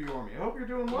 Thank you, Yormi. I hope you're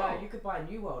doing well. You could buy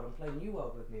New World and play New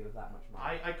World with me with that much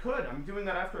money. I could. I'm doing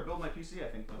that after I build my PC, I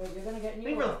think. Though. Wait, you're gonna get New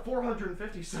Thank you for World. the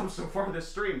 450 subs so far this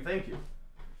stream. Thank you.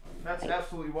 That's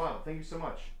absolutely wild. Thank you so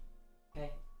much. Okay,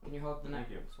 can you hold the Thank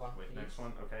next you. one? Wait, please? next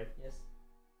one. Okay. Yes.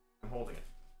 I'm holding it.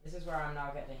 This is where I'm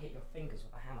now getting to hit your fingers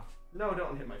with a hammer. No,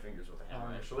 don't hit my fingers with a hammer,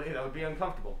 Alright. actually. That would be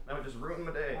uncomfortable. That would just ruin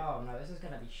my day. Oh no, this is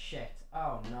gonna be shit.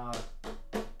 Oh no.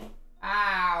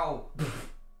 Ow!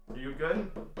 Are you good?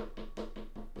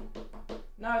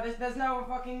 No, there's no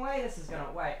fucking way this is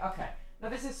gonna. Wait, okay. No,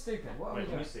 this is stupid. What are Wait,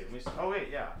 we let doing? me see. Oh, wait,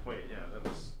 yeah. Wait, yeah. That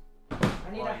was...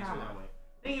 I need a lot easier hammer. that way.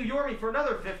 Thank you, Yormi, for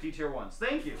another 50 tier 1s.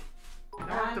 Thank you. Now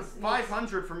we're up to And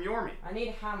 500 from Yormi. I need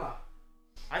a hammer.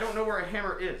 I don't know where a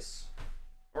hammer is.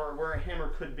 Or where a hammer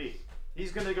could be.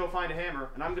 He's gonna go find a hammer,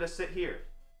 and I'm gonna sit here.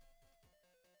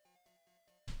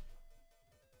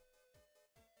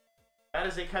 That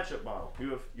is a ketchup bottle.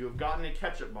 You have gotten a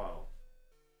ketchup bottle.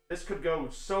 This could go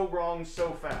so wrong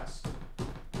so fast.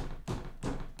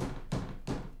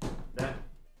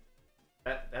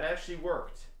 That actually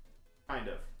worked. Kind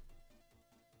of.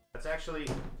 That's actually...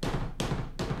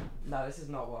 No, this is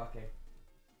not working.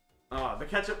 The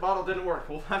ketchup bottle didn't work.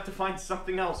 We'll have to find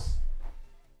something else.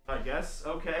 I guess.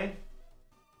 Okay.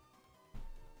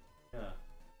 Yeah.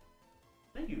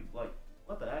 Thank you. Like,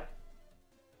 what the heck?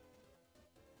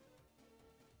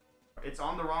 It's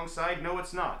on the wrong side? No,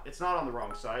 it's not. It's not on the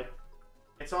wrong side.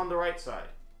 It's on the right side.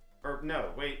 Or, no,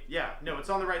 wait. Yeah, no, it's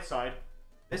on the right side.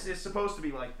 This is supposed to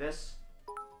be like this.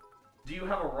 Do you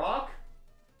have a rock?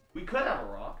 We could have a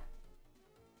rock.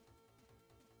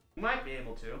 We might be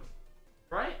able to.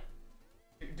 Right?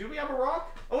 Do we have a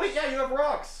rock? Oh, wait, yeah, you have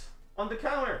rocks. On the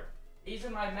counter. These are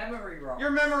my memory rocks.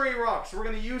 Your memory rocks. We're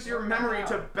gonna use your What memory the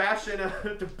to hell?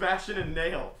 bash in a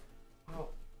nail. Oh.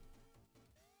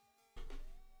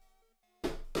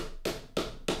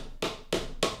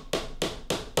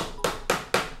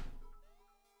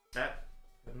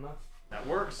 Good enough. That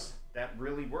works. That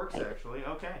really works, actually.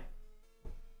 Okay.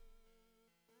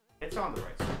 It's on the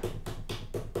right side.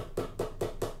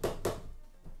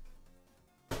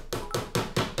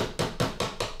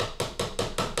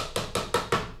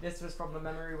 This was from the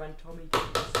memory when Tommy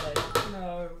said,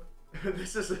 no.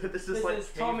 this is This like is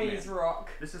caveman. Tommy's rock.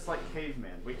 This is like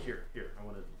caveman. Wait, here. I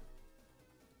want to.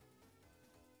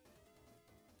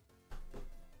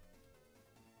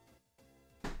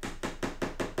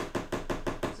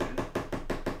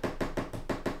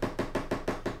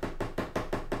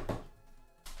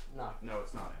 No. No,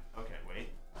 it's not it. Okay, wait.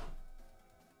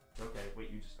 Okay, wait.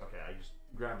 You just. Okay, I just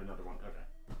grabbed another one. Okay.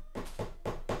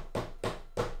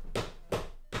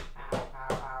 Ow,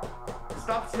 ow, ow, ow, ow.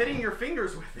 Stop hitting your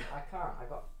fingers with it. I can't. I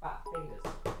got fat fingers.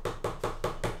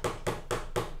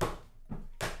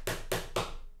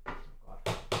 Oh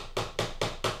God.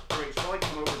 Wait, shall I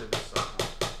come over to this side?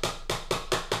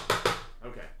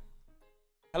 Okay.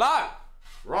 Hello.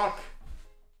 Rock.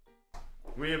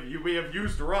 We have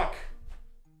used rock.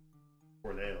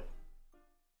 Or nail.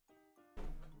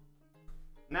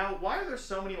 Now, why are there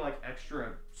so many like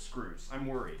extra screws? I'm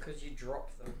worried. Because you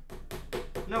dropped them.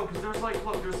 No, because there's like,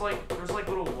 look, there's like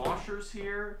little washers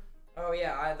here. Oh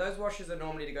yeah, those washers are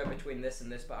normally to go between this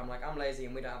and this, but I'm lazy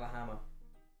and we don't have a hammer.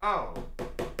 Oh.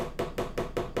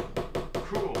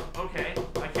 Cool. Okay.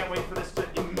 I can't wait for this to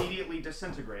immediately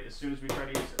disintegrate as soon as we try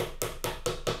to use it.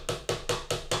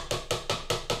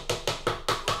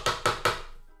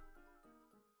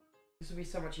 This would be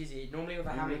so much easier. Normally with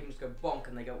a hammer you can just go bonk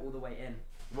and they go all the way in.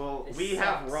 Well, This we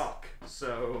have sucks. rock,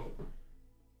 so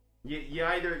you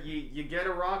either you get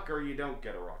a rock or you don't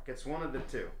get a rock. It's one of the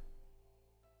two.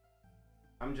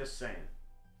 I'm just saying.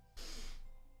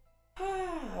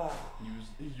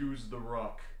 Use the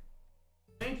rock.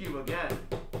 Thank you again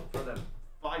for the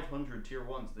 500 tier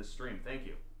 1s this stream. Thank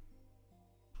you.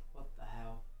 What the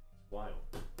hell? Wild.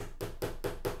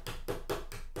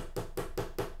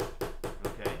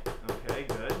 Okay, okay,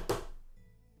 good.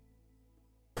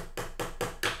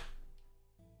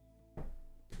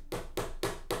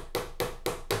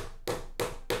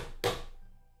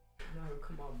 No,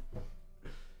 come on.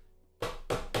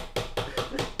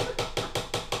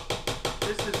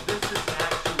 This is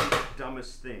actually the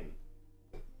dumbest thing.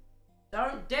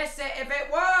 Don't diss it if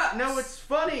it works! No, it's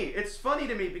funny. It's funny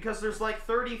to me because there's like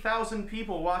 30,000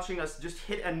 people watching us just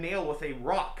hit a nail with a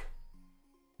rock.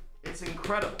 It's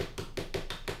incredible.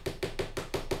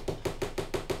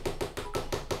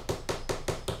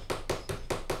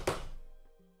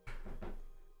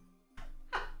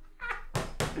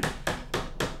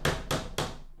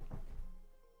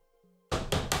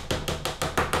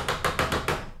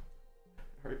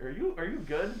 Are you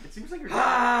good? It seems like you're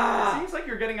it seems like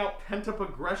you're getting out pent-up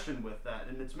aggression with that,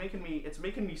 and it's making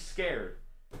me scared.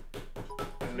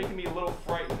 It's making me a little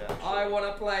frightened actually. I want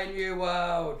to play New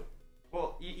World.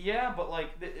 Well, yeah, but like,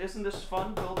 isn't this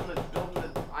fun building the?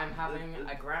 I'm having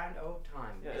a grand old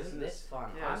time. Yeah, isn't this fun?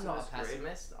 yeah, I'm isn't not a this great?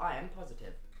 pessimist. I am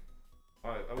positive.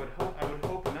 I would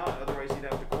hope not. Otherwise, you'd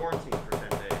have to quarantine for 10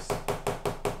 days.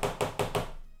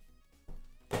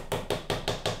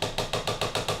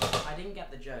 I didn't get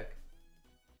the joke.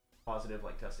 Positive,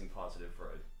 like testing positive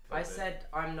for a. I said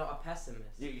I'm not a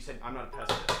pessimist. You said I'm not a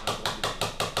pessimist. I'm going to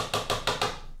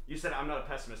be. You said I'm not a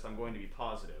pessimist. I'm going to be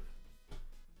positive.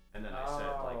 And then I said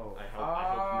like I hope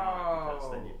not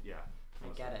because then you yeah. I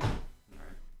get it.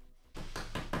 Alright.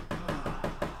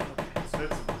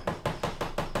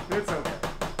 Okay, it's okay.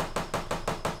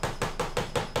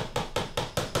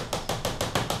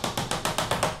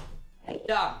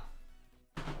 Done.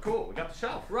 Cool, we got the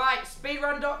shelf. Right,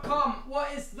 speedrun.com.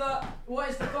 What is the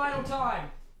final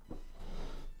time?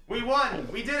 We won!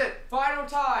 We did it! Final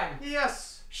time.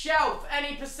 Yes! Shelf,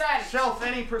 any percent. Shelf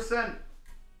any percent.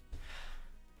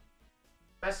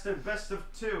 Best of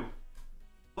 2.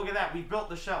 Look at that, we built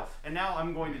the shelf, and now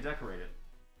I'm going to decorate it.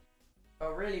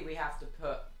 Oh, really? We have to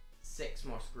put 6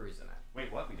 more screws in it.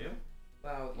 Wait, what? We do?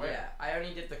 Well, Where? yeah. I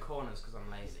only did the corners because I'm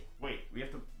lazy. Wait, we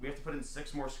have to put in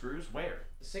 6 more screws? Where?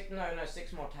 6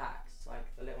 more tacks,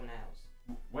 like the little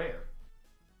nails. Where?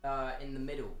 In the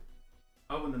middle.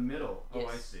 Oh, in the middle. Yes.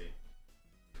 Oh, I see.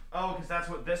 Oh, because that's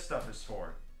what this stuff is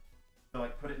for. So,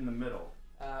 like, put it in the middle.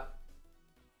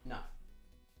 No.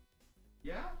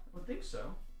 Yeah, I would think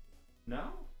so. No?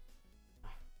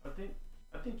 I think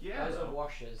yeah. Those though. are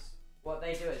washers. What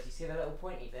they do is, you see the little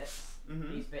pointy bits?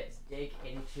 Mhm. These bits dig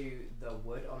into the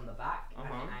wood on the back and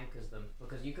it anchors them.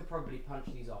 Because you could probably punch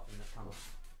these off and they'd come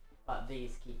off. But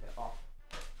these keep it off.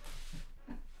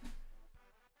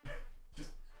 Just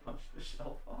punch the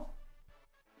shelf off.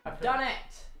 I've done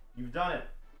it! You've done it.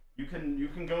 You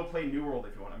can go play New World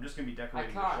if you want. I'm just gonna be I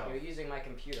decorating the can't, shelf. you're using my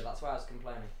computer, that's why I was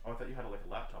complaining. Oh, I thought you had like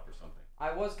a laptop or something.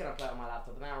 I was going to play it on my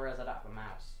laptop, but then I realised I don't have a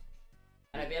mouse.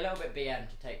 And it'd be a little bit BN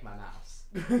to take my mouse.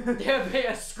 It would be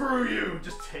a Screw you!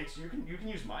 Just takes you can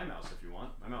use my mouse if you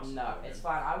want. My mouse. is No, broken. it's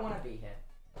fine. I want to be here.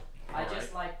 I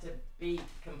just like to be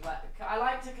I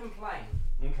like to complain.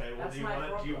 Okay. Well, That's do my you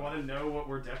problem. want to know what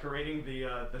we're decorating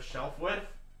the shelf with?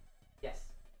 Yes.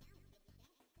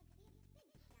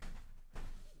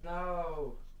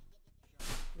 No.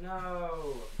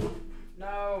 No.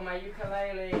 No, my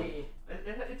ukulele.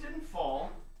 It didn't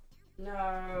fall.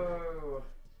 No.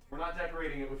 We're not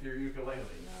decorating it with your ukulele.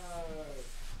 No.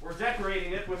 We're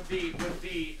decorating it with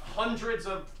the hundreds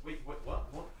of what?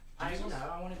 I Jesus?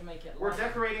 know. I wanted to make make it We're lighter.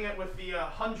 decorating it with the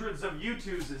hundreds of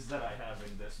U2s that I have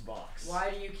in this box.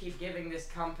 Why do you keep giving this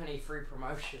company free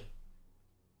promotion?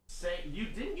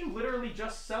 Didn't you literally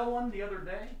just sell one the other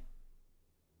day?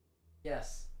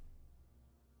 Yes.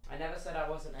 I never said I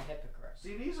wasn't a hypocrite.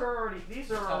 See, these are already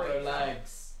Cover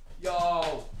legs.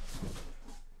 Yo.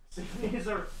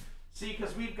 See,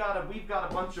 because we've got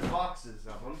a bunch of boxes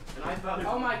of them, and I thought.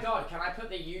 Oh my god! Can I put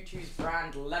the U2's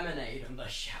brand lemonade on the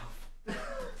shelf?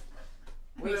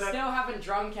 We still haven't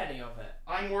drunk any of it.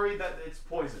 I'm worried that it's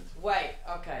poisoned. Wait.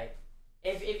 Okay.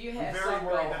 If you hit a Very sub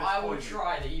worried goal, that it's I will poisoned.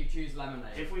 try the U2's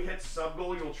lemonade. If we hit sub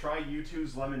goal, you'll try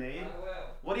U2's lemonade. I will.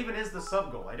 What even is the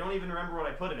sub goal? I don't even remember what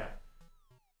I put it at.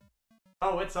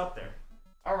 Oh, it's up there.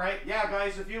 All right, yeah,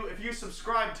 guys. If you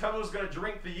subscribe, Tubbo's gonna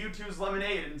drink the U2's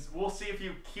lemonade, and we'll see if he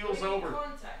keels over.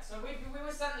 Context. So we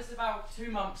were sent this about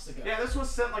 2 months ago. Yeah, this was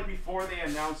sent like before they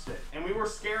announced it, and we were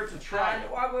scared to try And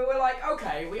it. we were like,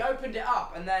 okay, we opened it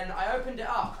up, and then I opened it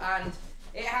up, and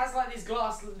it has like these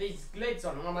lids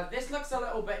on, and I'm like, this looks a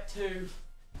little bit too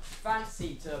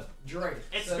fancy to drink.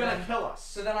 It's So gonna then- kill us.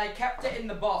 So then I kept it in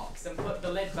the box and put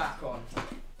the lid back on.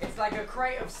 It's like a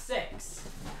crate of 6.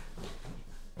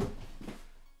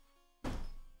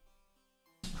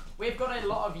 We've got a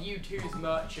lot of U2's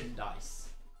merchandise.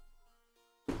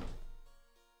 No,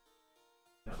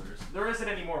 there isn't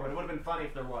anymore, but it would have been funny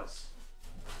if there was.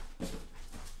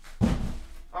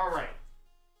 All right.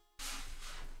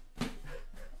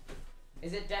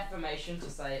 Is it defamation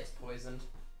to say it's poisoned?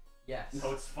 Yes.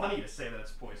 No, it's funny to say that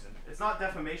it's poison. It's not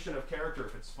defamation of character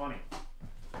if it's funny.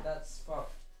 That's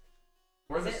fuck.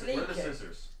 Where are Is the it where are the leaking?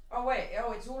 scissors? Oh wait,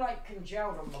 oh it's all like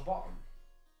congealed on the bottom.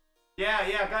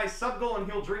 Yeah, guys, sub goal and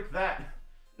he'll drink that.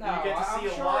 No, You get to I'm see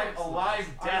a sure live- it's a live nice.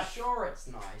 I'm death. sure it's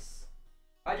nice.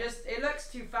 It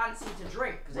looks too fancy to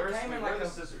drink because it came in where like are a the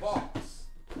scissors? box.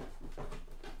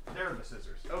 There are the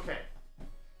scissors. Okay.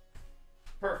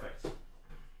 Perfect.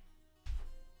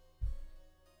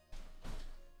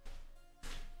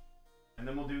 And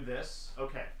then we'll do this.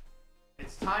 Okay.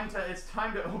 It's time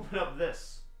to open up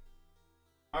this.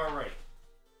 All right.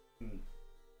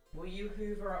 Will you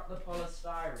hoover up the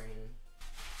polystyrene?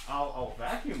 I'll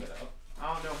vacuum it up.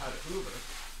 I don't know how to hoover.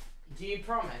 Do you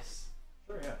promise?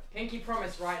 Sure, yeah. Pinky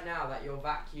promise right now that you'll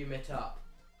vacuum it up.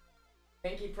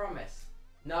 Pinky promise.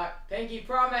 No, Pinky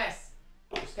promise.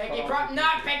 Pinky promise. No,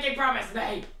 Pinky promise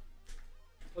me.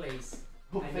 Please.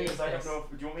 Well, the I thing need is, I don't this. know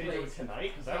if, do you want me to do it Please.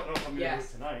 tonight? Because I don't know if I'm going to Yes. do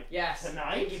it tonight. Yes.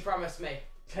 Tonight? Pinky promise me.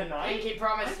 Tonight? Pinky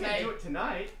promise I can me. do it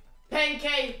tonight.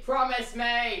 Pinky promise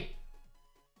me.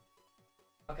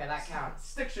 Okay, that counts.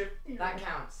 Stick shift. That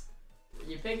counts.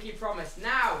 You pinky promise.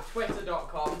 Now,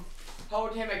 twitter.com,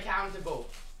 hold him accountable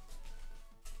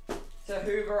to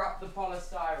hoover up the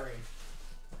polystyrene.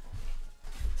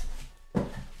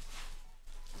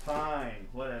 Fine,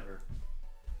 whatever.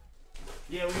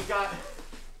 Yeah, we got.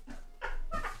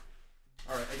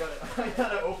 All right, I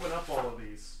gotta open up all of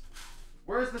these.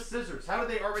 Where's the scissors? How did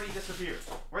they already disappear?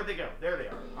 Where'd they go? There they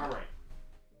are. All right.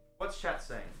 What's chat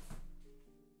saying?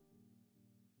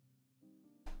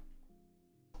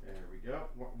 There we go.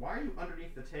 Why are you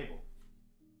underneath the table?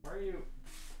 Why are you?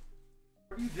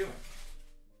 What are you doing?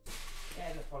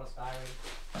 Yeah, the polystyrene.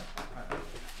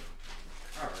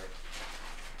 All right.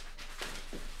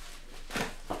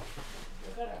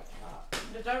 You're good at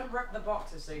that. Don't rip the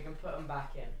boxes so you can put them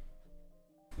back in.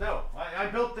 No, I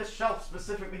built this shelf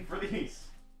specifically for these.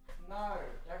 No,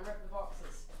 don't rip the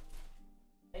boxes.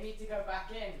 They need to go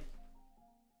back in.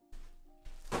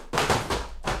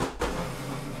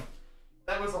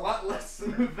 That was a lot less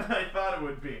smooth than I thought it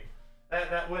would be.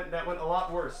 That went a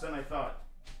lot worse than I thought.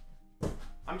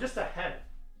 I'm just a head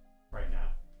right now.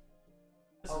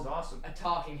 This is awesome. A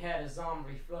talking head, a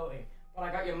zombie floating. But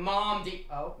I got your mom deep.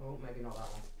 Oh, maybe not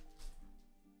that one.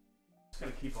 Just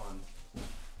gonna keep on.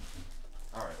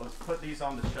 All right, let's put these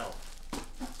on the shelf.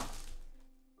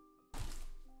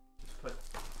 Just put.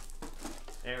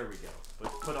 There we go.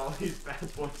 Let's put all these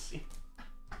bad boys in.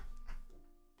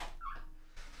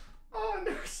 Oh, and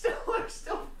there's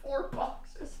still 4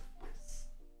 boxes.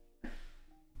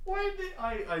 Why did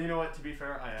I? You know what? To be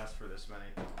fair, I asked for this many.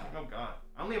 Oh God,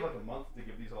 I only have like a month to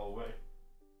give these all away.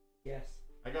 Yes.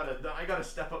 I gotta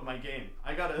step up my game.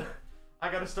 I gotta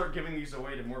start giving these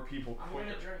away to more people I'm quicker.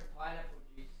 gonna drink pineapple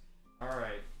juice. All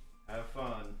right, have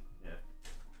fun. Yeah.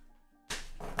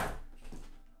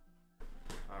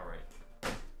 All right.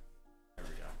 There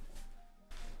we go.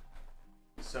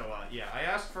 So yeah, I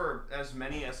asked for as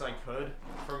many as I could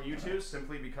from YouTube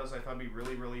simply because I thought it'd be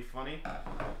really, really funny.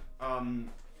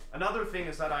 Another thing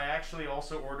is that I actually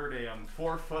also ordered a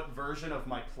 4-foot version of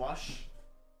my plush.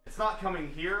 It's not coming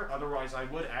here, otherwise I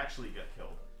would actually get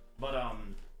killed. But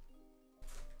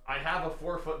I have a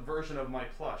 4-foot version of my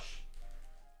plush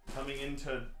coming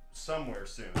into somewhere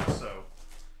soon, so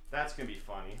that's gonna be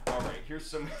funny. All right, here's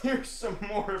some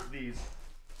more of these.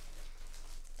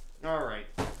 All right,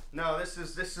 no, this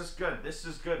is good. This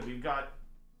is good. We've got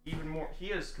even more. He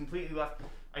has completely left.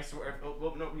 I swear.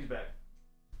 Oh no, he's back.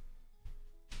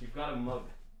 You've got a mug.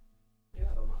 You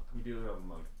have a mug. You do have a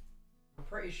mug. I'm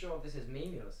pretty sure this is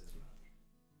Memulus's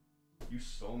mug. You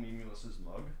stole Memulus's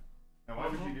mug? Now why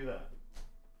would you do that?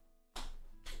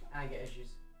 I get issues.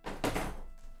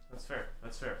 That's fair.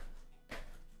 That's fair.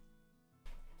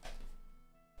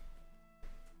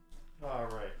 All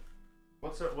right.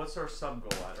 What's our sub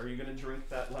goal at? Are you gonna drink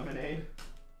that lemonade?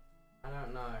 I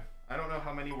don't know. I don't know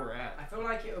how many we're at. I feel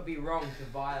like it would be wrong to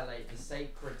violate the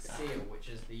sacred seal, which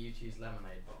is the U2's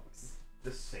lemonade box.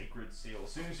 The sacred seal.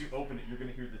 As soon as you open it, you're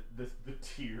gonna hear the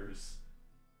tears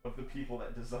of the people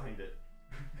that designed it.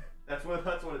 That's what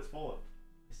it's full of.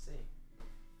 I see.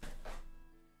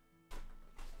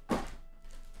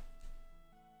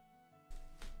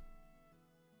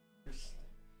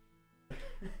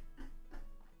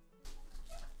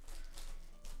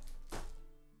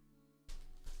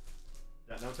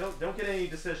 No, don't get any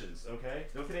decisions, okay?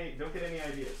 Don't get any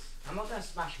ideas. I'm not gonna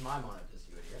smash my monitors,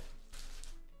 you idiot.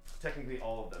 Technically,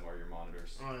 all of them are your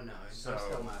monitors. Oh no, So, I'm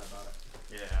still mad about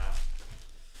it.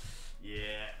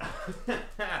 Yeah.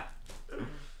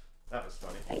 That was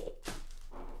funny.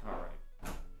 All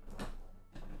right.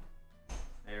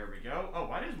 There we go. Oh,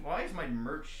 why is my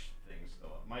merch thing still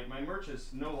up? My merch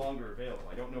is no longer available.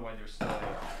 I don't know why there's still a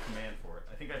command for it.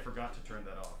 I think I forgot to turn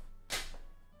that off.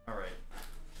 All right.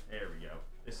 There we go.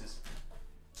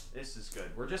 This is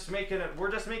good. We're just making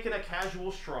a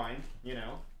casual shrine, you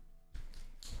know.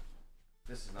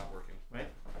 This is not working. Wait.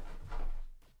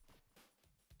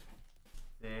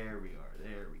 There we are.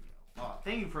 There we go. Oh,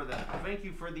 thank you for that. Thank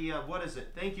you for the what is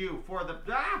it? Thank you for the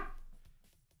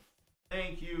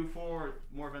Thank you for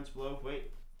more events below.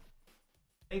 Wait.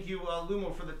 Thank you,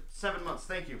 Lumo, for the 7 months.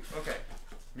 Thank you. Okay.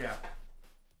 Yeah.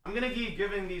 I'm gonna keep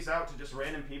giving these out to just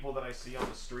random people that I see on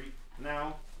the street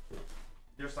now.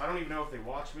 I don't even know if they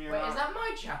watch me or not. Wait, is that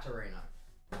my Chatterino?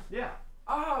 Yeah.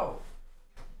 Oh!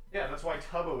 Yeah, that's why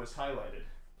Tubbo is highlighted.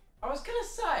 I was gonna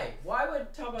say, why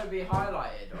would Tubbo be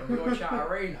highlighted on your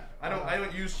Chatterino? I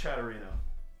don't use Chatterino.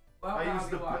 Well,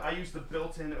 I use the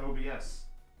built-in OBS.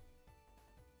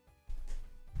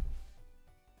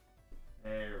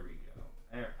 There we go.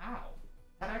 There. Ow.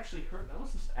 That actually hurt.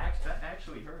 That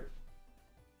actually hurt.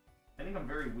 I think I'm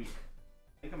very weak.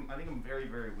 I think I'm very,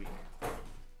 very weak.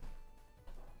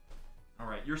 All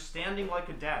right, you're standing like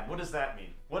a dad. What does that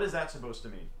mean? What is that supposed to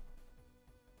mean?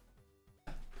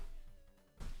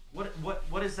 What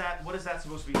is that? What is that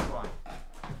supposed to be implying?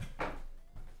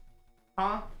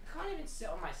 Huh? I can't even sit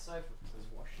on my sofa because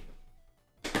there's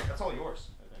washing. That's all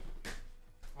yours, I think.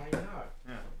 I know.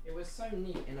 Yeah. It was so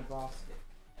neat in a basket.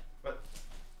 But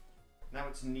now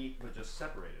it's neat, but just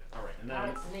separated. All right, and then.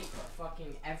 Now it's neat, but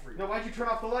fucking everywhere. No, why'd you turn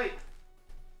off the light?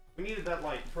 We needed that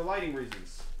light for lighting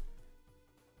reasons.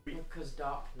 Because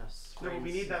darkness. No, but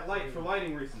we need that light for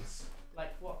lighting reasons.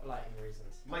 Like what lighting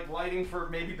reasons? Like lighting for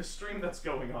maybe the stream that's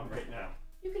going on right now.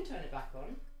 You can turn it back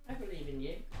on. I believe in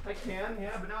you. I can,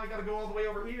 yeah, but now I gotta go all the way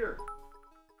over here.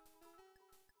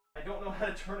 I don't know how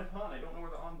to turn it on. I don't know where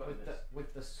the on button is.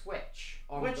 With the switch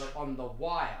on the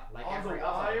wire, like on every the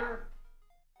other wire?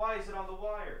 Why is it on the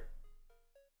wire?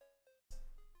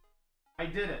 I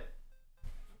did it.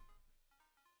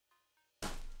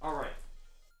 All right.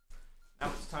 Now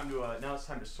it's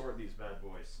time to sort these bad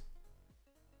boys.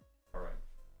 All right.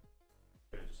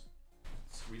 I'm gonna just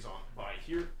squeeze on by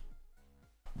here.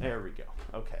 There we go.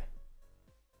 Okay.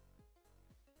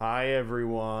 Hi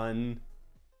everyone.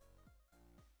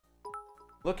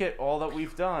 Look at all that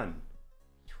we've done.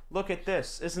 Look at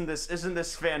this. Isn't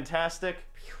this fantastic?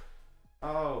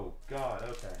 Oh God.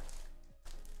 Okay.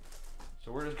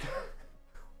 So we're just.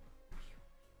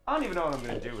 I don't even know what I'm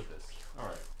gonna do with this. All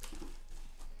right.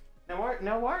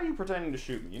 Now why are you pretending to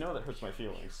shoot me? You know that hurts my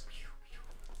feelings.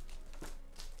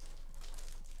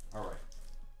 All right.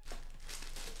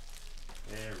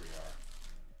 There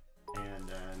we are. And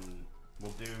then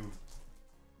we'll do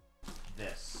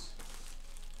this.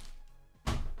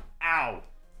 Ow!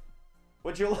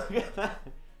 Would you look at that?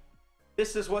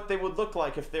 This is what they would look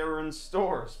like if they were in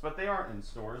stores, but they aren't in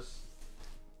stores.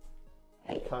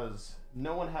 Because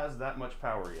no one has that much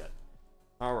power yet.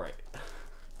 All right.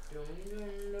 Are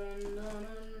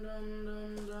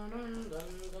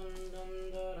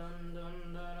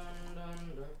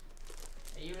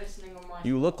you listening on my...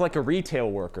 You look like a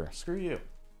retail worker. Screw you.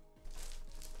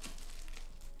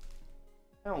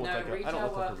 I don't look like a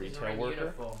retail worker.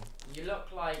 Uniform. You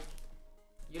look like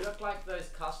You look like those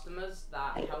customers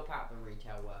that help out the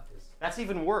retail workers. That's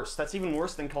even worse. That's even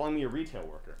worse than calling me a retail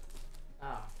worker.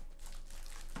 Oh.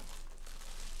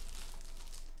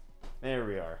 There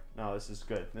we are. No, this is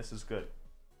good. This is good.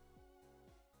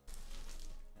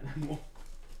 And then we'll...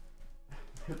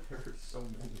 there are so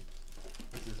many.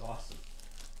 This is awesome.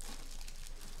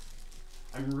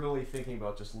 I'm really thinking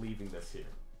about just leaving this here.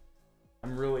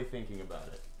 I'm really thinking about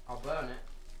it. I'll burn it.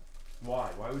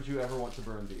 Why? Why would you ever want to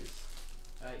burn these?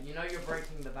 You know you're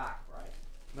breaking the back, right?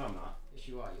 No, I'm not. Yes,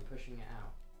 you are. You're pushing it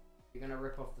out. You're gonna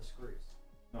rip off the screws.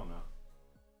 No, I'm not.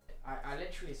 I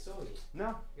literally saw you.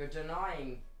 No. You're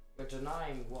denying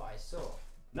what I saw.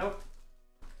 Nope.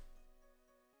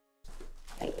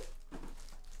 It's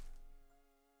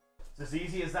as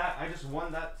easy as that. I just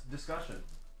won that discussion.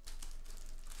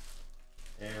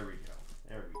 There we go.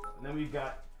 There we go. And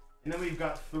then we've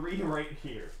got 3 right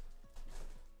here.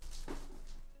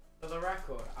 For the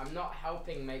record, I'm not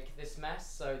helping make this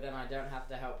mess, so then I don't have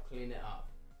to help clean it up.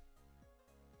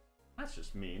 That's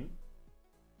just mean.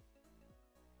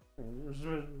 It's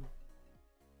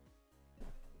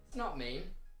not mean.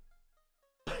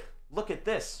 Look at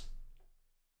this.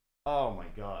 Oh my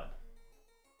god.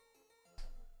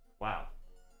 Wow.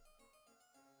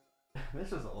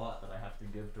 This is a lot that I have to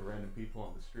give to random people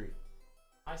on the street.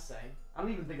 I say. I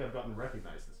don't even think I've gotten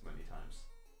recognized this many times.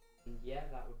 Yeah,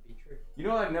 that would be true. You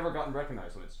know, I've never gotten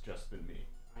recognized when it's just been me.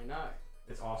 I know.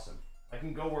 It's awesome. I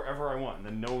can go wherever I want, and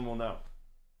then no one will know.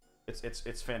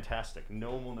 It's fantastic.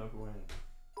 No one will know who I am.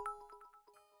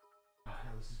 Oh,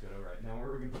 this is good. All right, now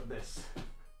where are we gonna put this?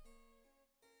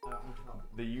 On top.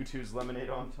 The U2's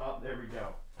lemonade on top. There we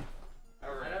go.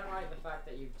 All right. I don't like the fact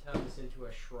that you've turned this into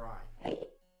a shrine.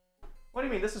 What do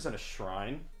you mean? This isn't a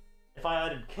shrine. If I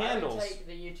added candles, I would take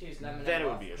the U2's lemonade then it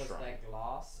would off be a because shrine. they're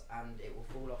glass and it will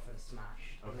fall off and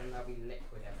smash, and then there'll be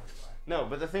liquid everywhere. No,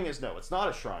 but the thing is, no, it's not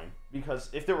a shrine, because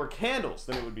if there were candles,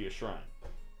 then it would be a shrine.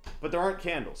 But there aren't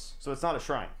candles, so it's not a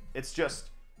shrine. It's just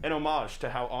an homage to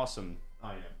how awesome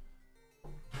I am.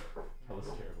 That was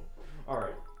terrible.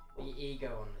 Alright. The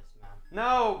ego on this man.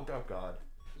 No! Oh, God.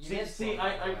 You missed one,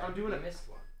 I'm doing you it. missed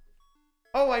one.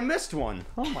 Oh, I missed one!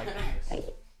 Oh, my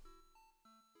goodness.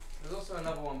 There's also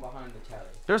another one behind the telly.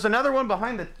 There's another one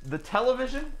behind the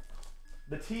television?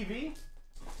 The TV?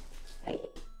 Are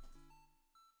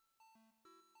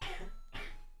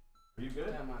you good?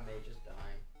 Yeah, my major's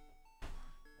dying.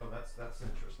 Oh, that's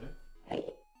interesting.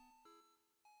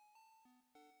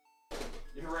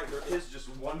 You're right, there is just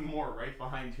one more right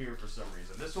behind here for some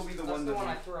reason. This will be the one That's the one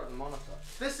I threw at the monitor.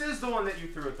 This is the one that you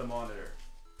threw at the monitor.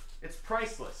 It's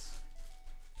priceless.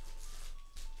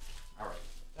 Alright.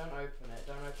 Don't open it.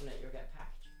 Don't open it. You'll get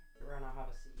packaged. Around, I'll have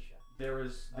a seizure. There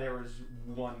is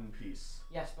one piece.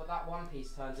 Yes, but that one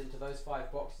piece turns into those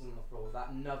 5 boxes on the floor, that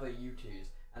another U2s,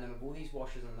 and then with all these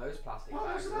washers and those plastic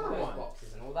bags, and all those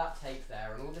boxes, and all that tape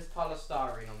there, and all this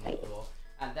polystyrene on the floor,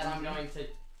 and then I'm going to.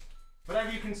 But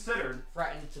have you considered?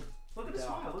 Threaten to. Look at the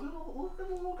smile. Look at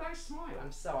the little guy's smile.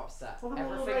 I'm so upset. Look at the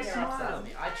little Everything guy's here smile. upsets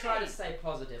me. I try to stay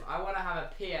positive. I want to have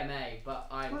a PMA, but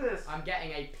I'm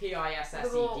getting a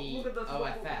PISSED Look at the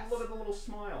OFS. little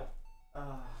smile.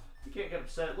 You can't get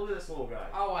upset. Look at this little guy.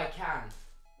 Oh, I can.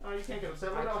 Oh, you can't get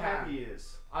upset. Look how happy he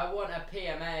is. I want a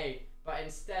PMA, but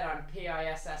instead I'm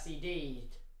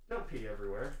PISSED'd. Don't pee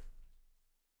everywhere.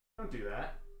 Don't do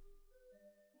that.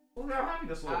 Look how happy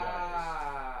this little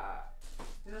guy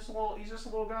is. He's just a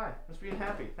little guy. Just being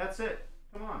happy. That's it.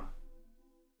 Come on.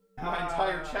 My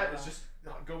entire chat is just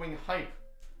going hype.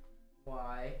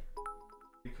 Why?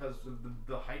 Because of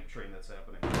the hype train that's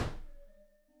happening.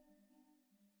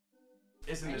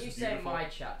 Isn't this beautiful? And you say my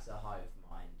chat's a hive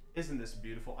mind. Isn't this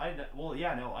beautiful? I know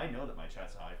that my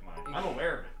chat's a hive mind. I'm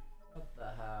aware of it. What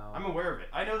the hell? I'm aware of it.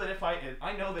 I know that if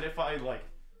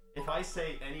I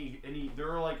say any,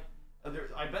 there are like,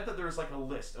 I bet that there's like a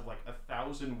list of like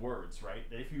 1,000 words, right?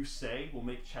 That if you say will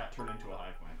make chat turn into a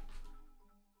hive mind.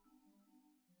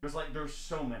 There's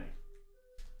so many.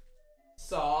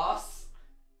 Sauce.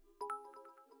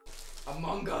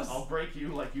 Among Us. I'll break you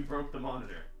like you broke the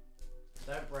monitor.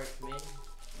 Don't break me.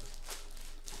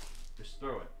 Just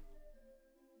throw it.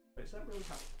 Wait, is that really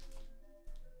hot?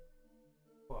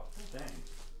 What? Oh, dang.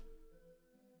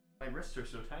 My wrists are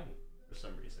so tiny for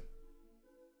some reason.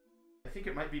 I think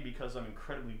it might be because I'm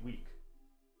incredibly weak.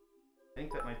 I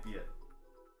think that might be it.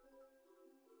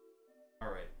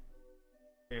 Alright.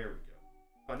 There we go.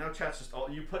 Oh, now chat's just all.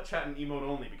 You put chat in emote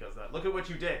only because of that. Look at what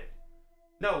you did.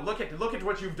 No, look at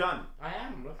what you've done. I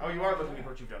am looking. Oh, you are looking at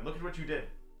what you've done. Look at what you did.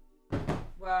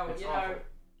 Well, it's you awful. know,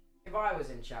 if I was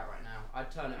in chat right now,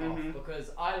 I'd turn it off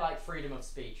because I like freedom of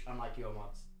speech, unlike your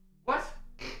mods. What?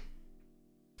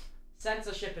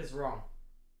 Censorship is wrong.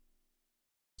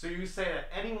 So you say that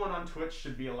anyone on Twitch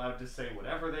should be allowed to say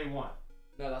whatever they want.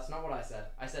 No, that's not what I said.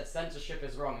 I said censorship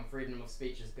is wrong and freedom of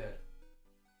speech is good.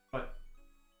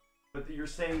 But you're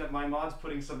saying that my mod's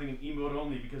putting something in emote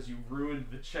only because you ruined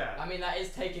the chat. I mean, that is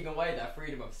taking away their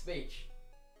freedom of speech.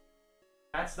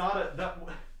 That's not a...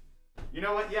 You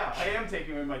know what? Yeah, I am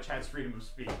taking away my chat's freedom of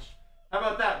speech. How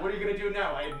about that? What are you gonna do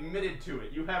now? I admitted to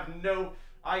it. You have no...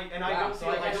 I don't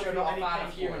so feel, I guess you're not a any fan of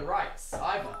pain for human it. rights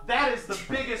either. That is the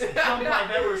biggest jump I've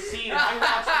ever seen. I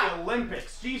watched the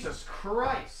Olympics. Jesus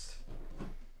Christ.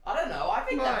 I don't know. I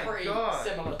think they're My pretty God.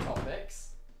 similar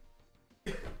topics.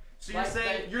 So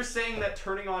Like you're saying that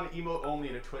turning on emote only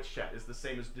in a Twitch chat is the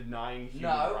same as denying human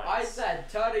No, rights? I said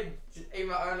turning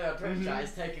email only on Twitch chat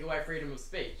is taking away freedom of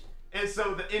speech. And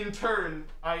so in turn,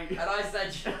 And I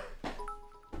said,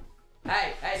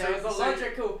 hey, there was a So-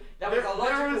 logical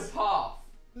path.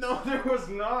 No, there was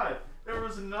not. There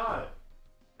was not.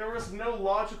 There was no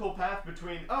logical path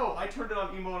between, oh, I turned it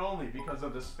on emote only because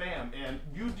of the spam, and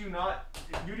you do not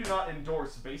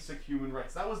endorse basic human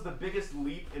rights. That was the biggest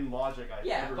leap in logic I've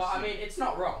Yeah, ever but seen. I mean, it's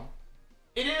not wrong.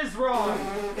 It is wrong.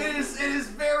 It is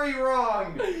very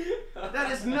wrong.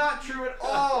 That is not true at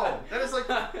all. That is like,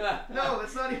 no,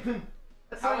 that's not even.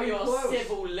 That's How not are even your close.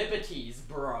 civil liberties,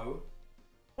 bro?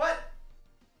 What?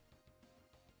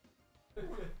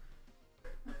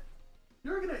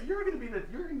 You're gonna be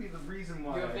the reason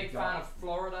why. You're a big fan of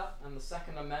Florida and the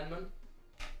Second Amendment?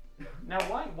 Now,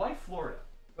 why Florida?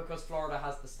 Because Florida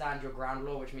has the stand your ground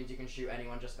law, which means you can shoot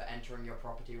anyone just for entering your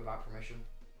property without permission.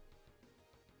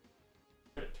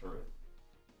 A turret.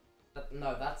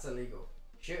 No, that's illegal.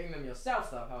 Shooting them yourself,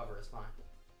 though, however, is fine.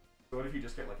 So what if you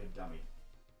just get like a dummy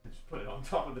and just put it on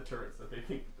top of the turret so that they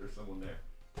think that there's someone there?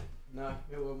 No,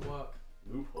 it wouldn't work.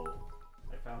 Loophole.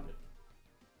 I found it.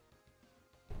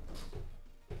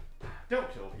 Don't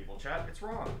kill people, chat. It's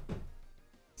wrong.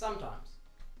 Sometimes.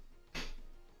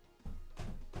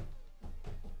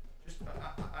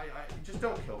 Just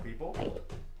don't kill people.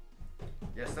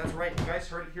 Yes, that's right. You guys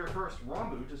heard it here first.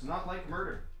 Rambu does not like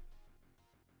murder.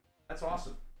 That's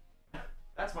awesome.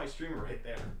 That's my streamer right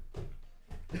there.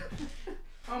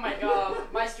 Oh my god,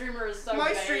 my streamer is so My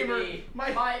baby. streamer-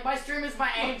 My streamer's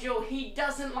my angel. He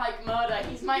doesn't like murder.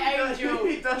 He's my He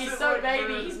angel. doesn't He's so like baby.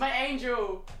 murder. He's my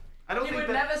angel. I don't He think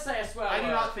would that. never say a swear I do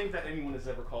word. not think that anyone has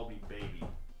ever called me baby.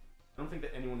 I don't think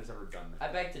that anyone has ever done that.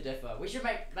 I beg to differ. We should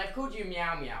make. They've called you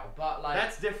meow meow, but like.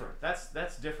 That's different. That's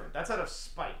different. That's out of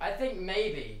spite. I think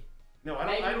maybe. No, I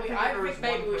Maybe don't think I that there think is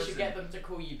maybe one we person. should get them to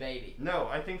call you baby. No,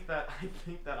 I think that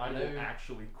I will Hello?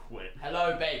 actually quit.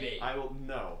 Hello, baby. I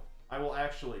will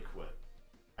actually quit.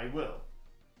 I will.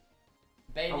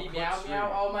 Baby I'll quit meow streaming.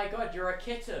 meow. Oh my god, you're a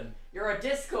kitten. You're a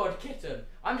Discord kitten.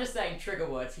 I'm just saying trigger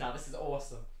words now. This is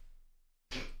awesome.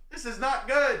 This is not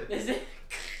good. Is it?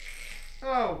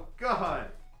 Oh God.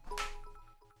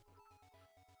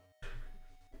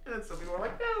 And then some people are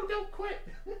like, no, don't quit.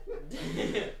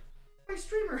 My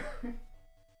streamer.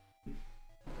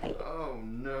 Oh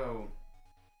no.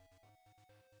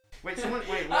 Wait,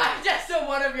 wait. I just saw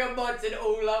one of your mods in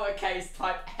all lowercase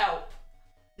type help.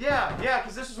 Yeah,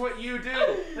 because this is what you do.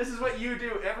 This is what you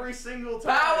do every single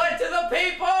time. Power to the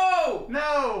people!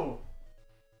 No!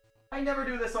 I never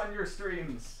do this on your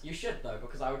streams. You should though,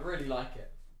 because I would really like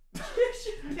it.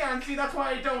 Yeah, and see, that's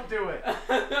why I don't do it.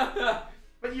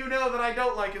 But you know that I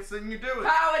don't like it, so you do it.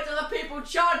 Power to the people!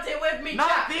 Chant it with me, Not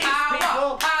chat! these Power!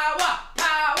 people.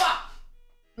 Power!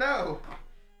 No!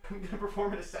 I'm gonna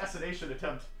perform an assassination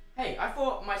attempt. Hey, I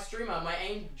thought my streamer, my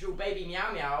angel baby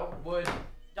meow meow,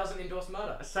 doesn't endorse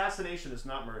murder. Assassination is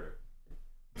not murder.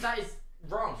 That is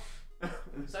wrong.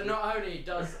 So not only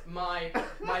does my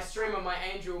streamer, my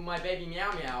angel, my baby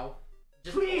meow meow,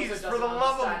 just Please, also for the doesn't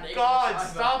love understand of English God, either.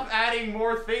 stop adding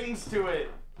more things to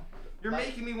it. You're Like-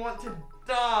 making me want to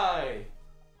die.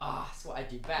 Ah, that's what I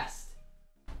do best.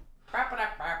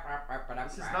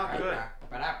 This is not good.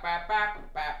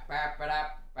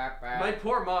 My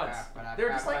poor mods. They're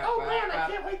just like, oh man, I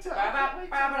can't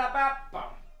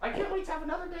wait to have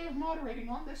another day of moderating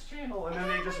on this channel. And then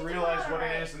they just realize what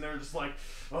it is, and they're just like,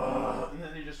 ugh, and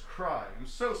then they just cry. I'm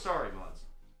so sorry, mods.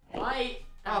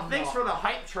 Oh, thanks for the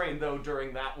hype train, though,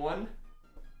 during that one.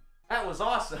 That was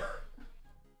awesome.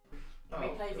 Can we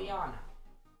play VR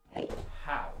now?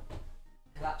 How?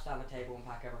 Collapse down the table and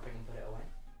pack everything and put it away.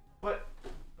 But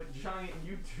giant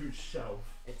YouTube shelf.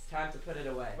 It's time to put it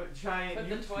away. But giant Put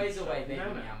the YouTube toys shelf. away, baby No,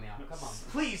 no. meow meow. No, Come on.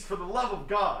 Please, for the love of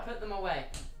God. Put them away.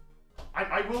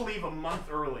 I will leave a month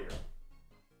earlier.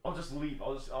 I'll just leave.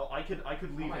 I could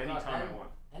leave my God, anytime then- I want.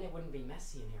 Then it wouldn't be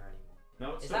messy in here anymore.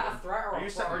 No, it's Is still that a good. threat or a Are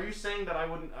promise? you saying that I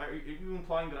wouldn't? Are you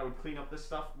implying that I would clean up this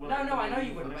stuff? No, I know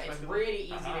you wouldn't, but it's unexpectedly? really easy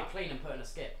to Aha. clean and put in a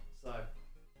skip. So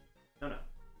No, no.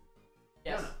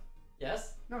 Yes. No, no.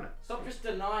 Yes. No, no. Stop just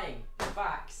denying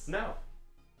facts. No.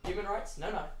 Human rights?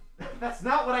 No, no. That's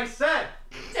not what I said!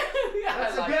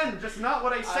 That's again just not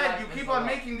what I said. like You this keep a on lot.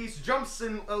 making these jumps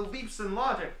and leaps in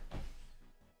logic.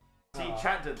 See,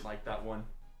 chat didn't like that one.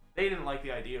 They didn't like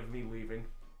the idea of me leaving.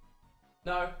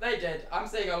 No, they did. I'm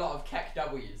seeing a lot of Keck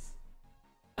W's.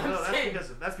 No,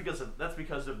 that's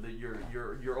because of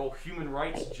your old human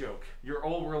rights joke. You're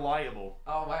all reliable.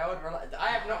 Oh, my old. I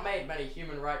have not made many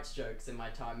human rights jokes in my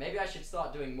time. Maybe I should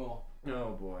start doing more.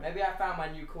 Oh boy. Maybe I found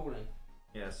my new calling.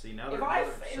 Yeah. See now. Look,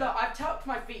 I've tucked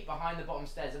my feet behind the bottom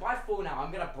stairs. If I fall now,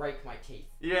 I'm gonna break my teeth.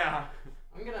 Yeah.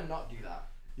 I'm gonna not do that.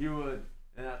 You would.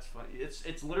 And that's funny.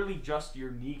 It's literally just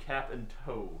your kneecap and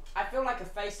toe. I feel like a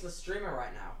faceless streamer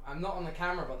right now. I'm not on the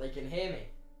camera, but they can hear me.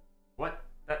 What?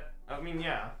 That? I mean,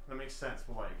 yeah, that makes sense.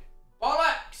 But like,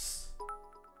 Bollocks!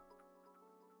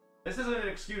 this isn't an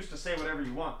excuse to say whatever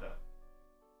you want, though.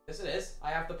 Yes, it is.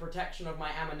 I have the protection of my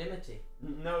anonymity.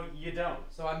 No, you don't.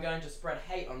 So I'm going to spread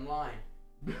hate online.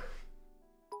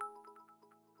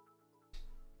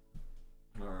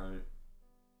 Alright.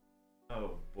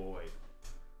 Oh boy.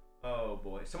 Oh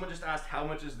boy. Someone just asked how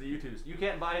much is the YouTubes. You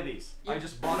can't buy these. I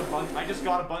just bought a bunch. I just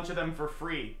got a bunch of them for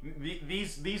free.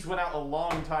 These went out a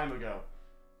long time ago.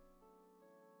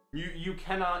 You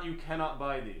cannot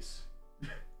buy these.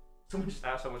 Someone just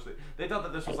asked how much they thought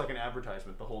that this was like an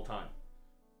advertisement the whole time.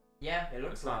 Yeah, it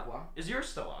looks It's like not. one. Is yours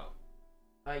still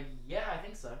out? Yeah, I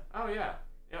think so. Oh yeah.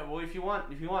 Yeah, well if you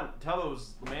want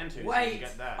Tello's Mantus, you can Wait!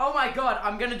 get that. Oh my god,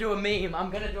 I'm gonna do a meme. I'm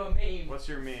gonna do a meme. What's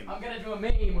your meme? I'm gonna do a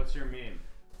meme. What's your meme?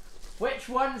 Which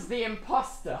one's the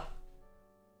imposter?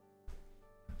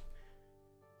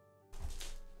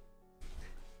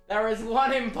 There is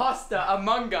one imposter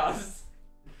among us.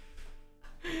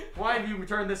 Why have you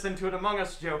turned this into an Among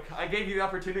Us joke? I gave you the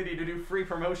opportunity to do free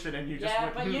promotion and you just Yeah,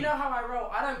 went, but you know how I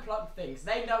roll. I don't plug things.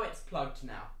 They know it's plugged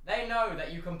now. They know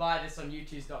that you can buy this on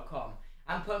youtube.com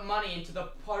and put money into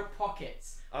the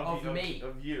pockets of me.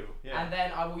 Of you, yeah. And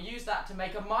then I will use that to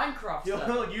make a Minecraft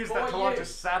server. You'll use that to launch a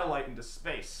satellite into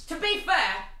space. To be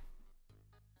fair,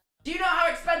 do you know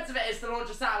how expensive it is to launch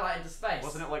a satellite into space?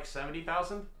 Wasn't it like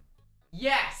 70,000?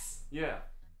 Yes! Yeah.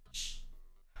 Shh.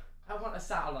 I want a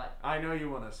satellite. I know you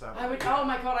want a satellite. I would. Oh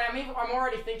my god! I'm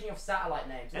already thinking of satellite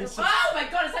names. And Oh my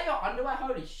god! Is that your underwear?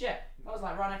 Holy shit! That was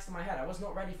like right next to my head. I was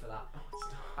not ready for that. Oh, it's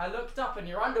not. I looked up and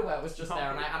your underwear was just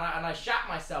there, and I shat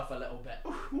myself a little bit.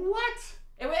 What?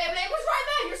 It was right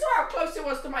there. You saw how close it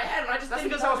was to my head, and I just That's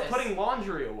didn't because I was notice. putting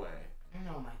laundry away.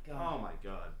 Oh my god. Oh my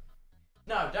god.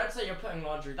 No, don't say you're putting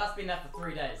laundry. That's been there for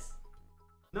 3 days.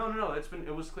 No.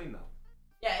 It was clean though.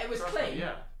 Yeah, it was Trust clean. me,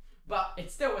 yeah. But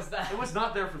it still was there. It was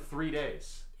not there for 3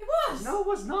 days. It was. No, it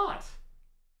was not.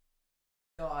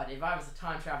 God, if I was a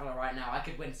time traveler right now, I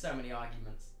could win so many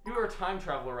arguments. If you were a time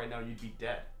traveler right now, you'd be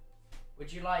dead.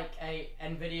 Would you like a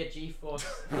Nvidia GeForce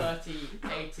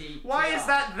 3080? Why is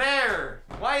that there?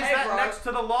 Why is that bro, next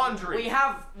to the laundry? We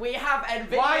have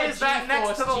Nvidia Why is that GeForce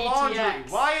next to the GTX laundry?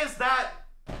 Why is that?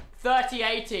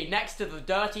 3080 next to the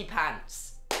dirty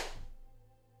pants.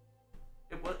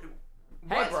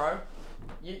 Hey, bro.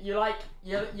 You like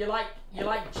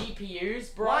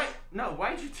GPUs, bro? Why? No.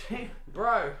 Why'd you take?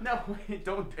 Bro. No, wait,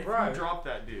 don't. If Bro. you drop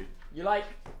that, dude. You like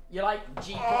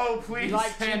GPUs? Oh, please You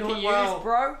like handle it GPUs, well.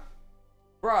 bro?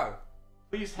 Bro.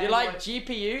 Please You handle like it.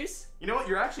 GPUs? You know what?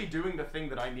 You're actually doing the thing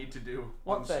that I need to do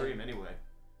What on thing? stream anyway.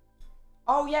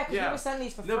 Oh yeah, because Yeah. you were sending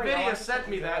these for free. NVIDIA sent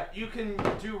me that. You can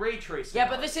do ray tracing. Yeah,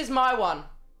 but this is my one.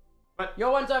 But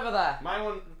Your one's over there. my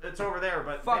one, it's over there.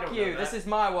 But they Fuck don't you. know This that. is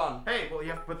my one. Hey, well, you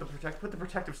have to put the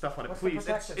protective stuff on it, What's the please.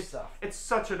 protective it's stuff? it's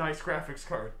such a nice graphics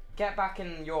card. Get back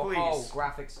in your Please. hole,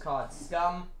 graphics card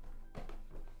scum.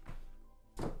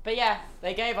 But yeah,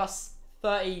 they gave us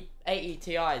 3080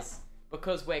 Ti's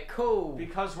because we're cool.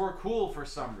 Because we're cool for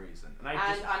some reason, and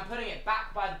I'm putting it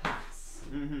back by the pants.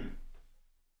 Mm-hmm.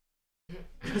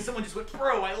 Someone just went,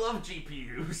 bro, I love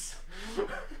GPUs.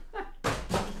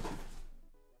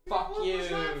 Fuck what you. was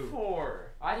that for?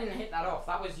 I didn't hit that off.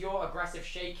 That was your aggressive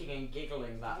shaking and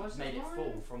giggling that Was made it it mine?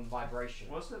 fall from the vibration.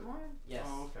 Was it mine? Yes.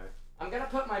 Oh, okay. I'm gonna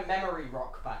put my memory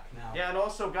rock back now. Yeah, and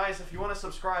also, guys, if you want to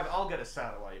subscribe, I'll get a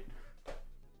satellite.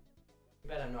 You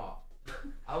better not.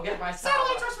 I'll get my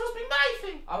Satellites are supposed to be my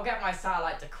thing! I'll get my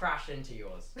satellite to crash into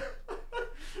yours.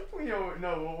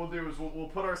 No, what we'll do is we'll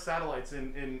put our satellites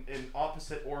in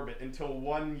opposite orbit until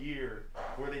 1 year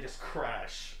where they just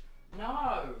crash.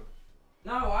 No.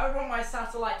 No, I want my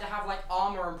satellite to have like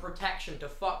armor and protection to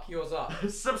fuck yours up.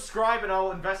 Subscribe and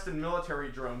I'll invest in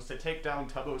military drones to take down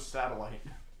Tubbo's satellite.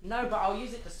 No, but I'll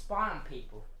use it to spy on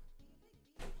people.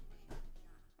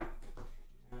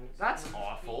 That's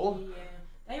awful.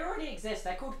 They already exist.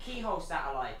 They're called keyhole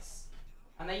satellites.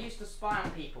 And they used to spy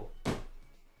on people.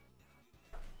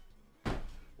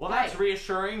 Well, that's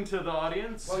reassuring to the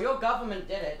audience. Well, your government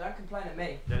did it. Don't complain at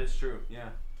me. That is true, yeah.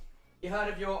 You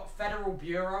heard of your Federal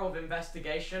Bureau of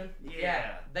Investigation?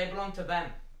 Yeah. They belong to them.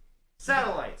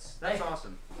 Satellites. That's Hey.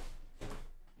 awesome.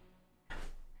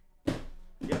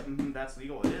 Yep, that's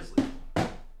legal. It is legal.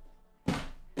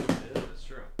 It is, it's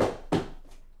true.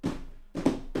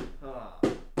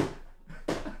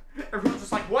 Everyone's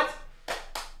just like, what?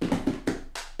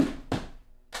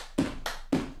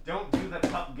 Don't do the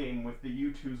cup game with the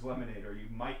U2's lemonade or you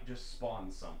might just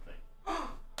spawn something.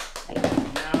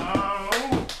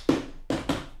 No!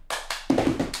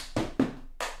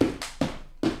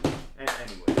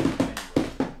 Anyway.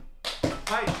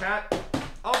 Hi, chat.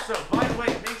 Also, by the way,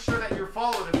 make sure that you're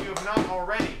followed if you have not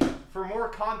already for more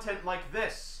content like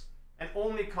this. And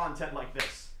only content like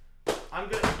this. I'm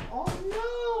gonna... Oh,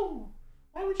 no!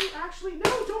 Why would you actually...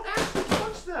 No, don't actually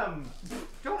touch them!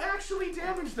 Don't actually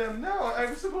damage them. No,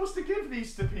 I'm supposed to give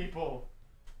these to people.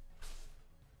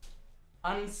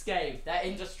 Unscathed. They're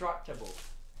indestructible.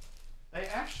 They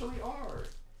actually are.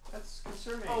 That's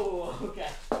concerning. Oh, okay.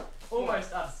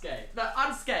 Almost unscathed. No,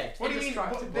 unscathed. What do you mean?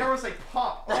 Indestructible. There was a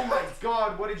pop. Oh my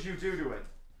god, what did you do to it?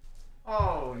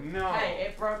 Oh no. Hey,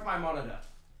 it broke my monitor.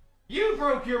 You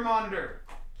broke your monitor!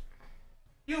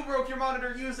 You broke your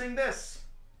monitor using this!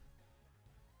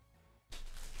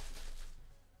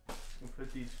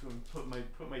 Put these,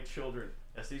 put my children.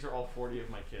 Yes, these are all 40 of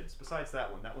my kids. Besides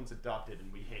that one. That one's adopted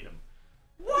and we hate him.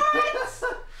 What?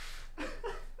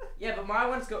 Yeah, but my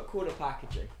one's got cooler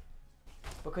packaging.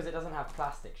 Because it doesn't have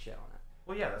plastic shit on it.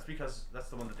 Well, yeah, that's because that's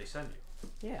the one that they send you.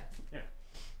 Yeah. Yeah.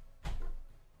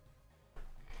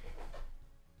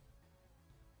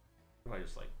 I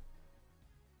just like...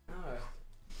 No.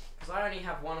 Because I only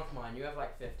have one of mine. You have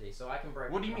like 50, so I can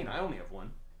break. What do you mean? I only have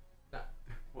one. No.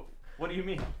 What do you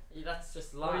mean? Yeah, that's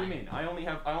just lying. What do you mean? I only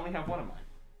have one of mine.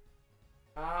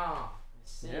 Ah, I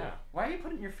see. Yeah. Why are you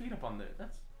putting your feet up on there?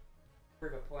 That's...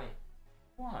 Prove a point.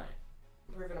 Why?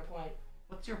 Proving a point.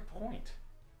 What's your point?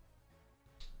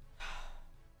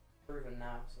 Proven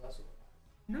now, so that's what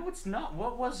it No, it's not.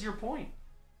 What was your point?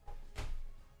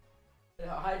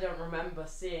 matters. I don't remember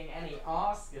seeing any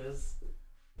Oscars.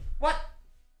 What?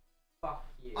 Fuck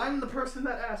you. I'm the person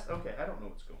that asked. Okay, I don't know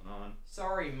what's going on.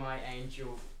 Sorry, my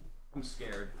angel I'm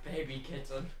scared. baby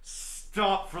kitten.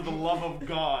 Stop, for the love of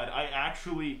God.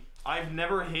 I've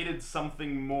never hated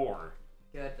something more.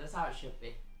 Good, that's how it should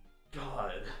be.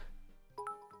 God.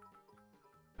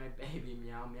 My baby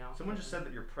meow meow. Someone just said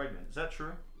that you're pregnant. Is that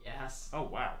true? Yes. Oh,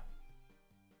 wow.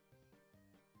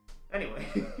 Anyway.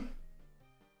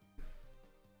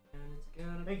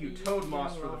 Thank you,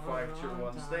 Toadmoss, for the 5 tier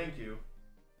 1s. Thank you.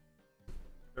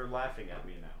 They're laughing at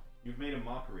me now. You've made a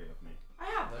mockery of me. I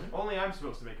haven't. Only I'm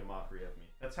supposed to make a mockery of me.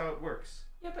 That's how it works.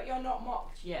 Yeah, but you're not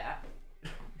mocked yet.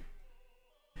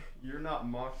 You're not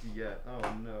mocked yet.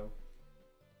 Oh, no.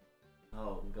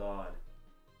 Oh, God.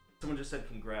 Someone just said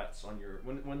congrats on your...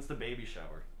 When's the baby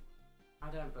shower? I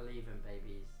don't believe in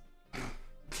babies.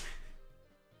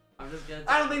 I'm just gonna.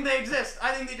 I don't think they exist.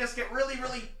 I think they just get really,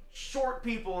 really short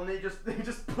people and they just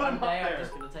put One them up day I'm there.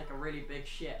 just gonna take a really big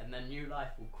shit and then new life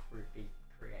will be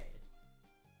created.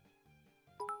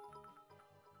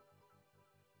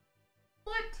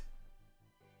 What?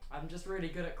 I'm just really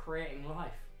good at creating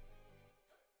life.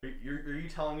 Are you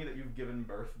telling me that you've given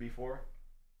birth before?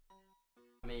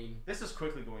 I mean, This is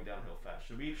quickly going downhill fast.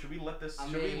 Should we let this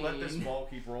we let this ball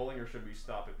keep rolling, or should we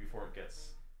stop it before it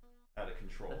gets out of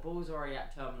control? the ball's already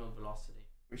at terminal velocity.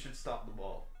 We should stop the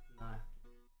ball. No,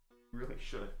 We really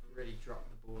should. really drop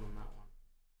the ball on that one.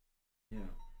 Yeah.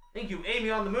 Thank you, Amy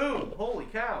on the Moon. Holy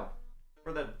cow!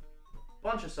 For the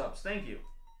bunch of subs. Thank you.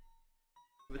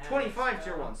 For the 25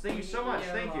 tier 1s. Thank you so much.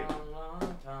 Thank you.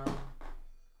 Long time.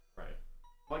 Right.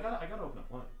 Well, I gotta open up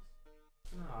one of these.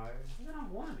 No. I'm gonna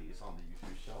have one of these on the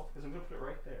YouTube shelf because I'm gonna put it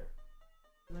right there.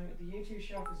 No, the U2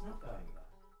 shelf is not going there.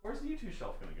 Where's the YouTube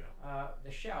shelf gonna go?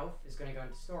 The shelf is going to go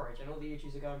into storage, and all the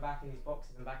U2s are going back in these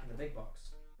boxes and back in the big box.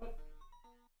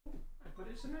 But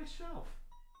it's a nice shelf.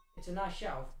 It's a nice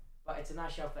shelf, but it's a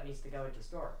nice shelf that needs to go into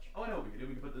storage. Oh, I know what we could do.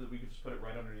 We could just put it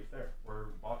right underneath there, where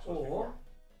the box was Or before.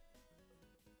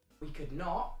 we could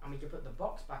not, and we could put the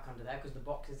box back under there because the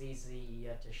box is easy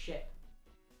to ship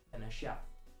than a shelf.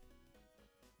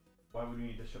 Why would we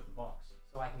need to ship the box?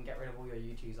 So I can get rid of all your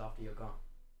U2s after you're gone.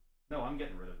 No, I'm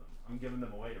getting rid of them. I'm giving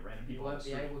them away to random You people. on won't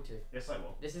the be street. able to. Yes, I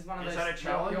will. This is one of Is those. that a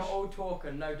challenge? You're all talk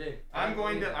and no do. I'm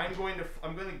going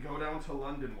to go down to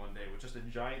London one day with just a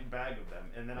giant bag of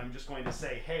them, and then I'm just going to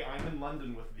say, hey, I'm in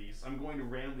London with these. I'm going to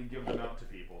randomly give them out to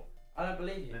people. I don't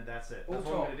believe you. Then that's it. All That's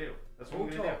what I'm talk. gonna do. That's what All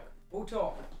I'm gonna do. talk. All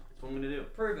talk. That's what I'm gonna do.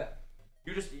 Prove it.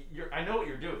 I know what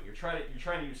you're doing. You're trying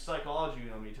to use psychology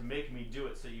on me to make me do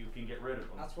it so you can get rid of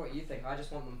them. That's what you think. I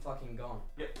just want them fucking gone.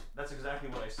 Yeah, that's exactly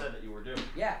what I said that you were doing.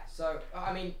 Yeah, so,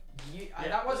 I mean,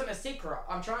 that wasn't a secret.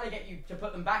 I'm trying to get you to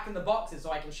put them back in the boxes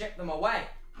so I can ship them away.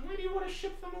 Why do you want to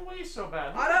ship them away so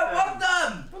bad? I don't want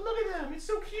them! But look at them. It's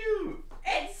so cute.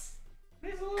 It's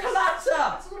He's a little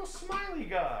clutter! It's a little smiley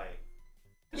guy.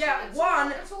 Yeah, It's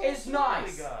one it's a little is smiley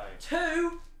nice. Guy.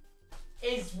 2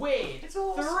 is weird. It's a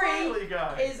little 3 smiley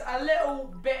guy. is a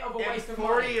little bit of a And waste of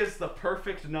 40 money. is the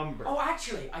perfect number. Oh,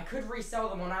 actually, I could resell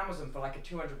them on Amazon for like a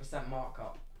 200%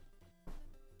 markup.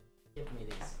 Give me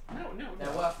these. No. They're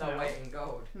worth their weight in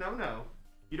gold. No.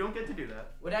 You don't get to do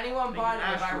that. Would anyone They buy can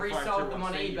them if I ask for resold them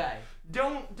on 501c. eBay?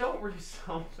 Don't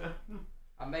resell them.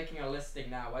 I'm making a listing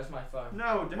now. Where's my phone?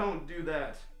 No, don't do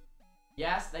that.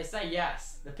 Yes? They say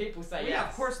yes. The people say Yeah, yes.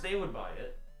 of course they would buy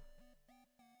it.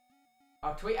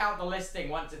 I'll tweet out the listing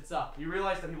once it's up. You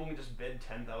realize that people can just bid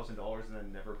 $10,000 and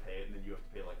then never pay it, and then you have to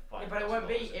pay like $5,000. Yeah, but it won't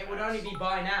be. in It would tax. only be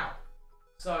buy now.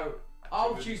 So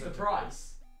I'll good choose the incentive.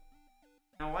 price.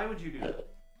 Now, why would you do that?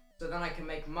 So then I can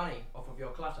make money off of your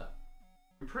clutter.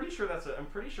 I'm pretty sure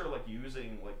like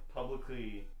using like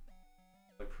publicly,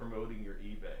 like promoting your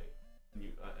eBay.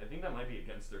 I think that might be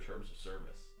against their terms of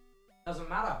service. Doesn't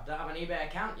matter. Don't have an eBay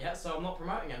account yet, so I'm not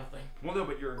promoting anything. Well, no,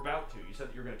 but you're about to. You said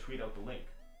that you're going to tweet out the link.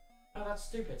 Oh, that's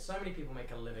stupid. So many people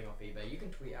make a living off eBay. You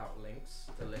can tweet out links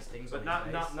to listings But on not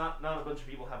eBay. not a bunch of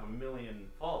people have 1 million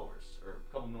followers or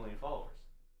a couple million followers.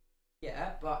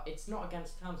 Yeah, but it's not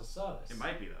against terms of service. It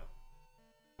might be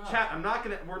though. No. Chat,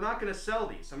 we're not gonna sell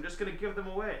these. I'm just gonna give them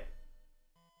away.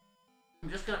 I'm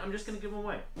just gonna give them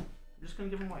away. I'm just gonna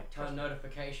give them away. Turn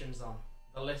notifications on.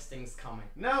 The listing's coming.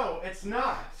 No, it's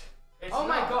not. It's Oh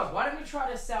my not. god, why don't we try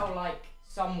to sell like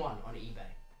someone on eBay?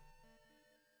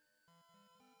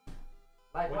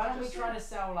 Like, why What'd don't you we just try say? to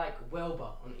sell like Wilbur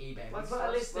on eBay? Let's- We've got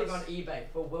a let's- listing let's- on eBay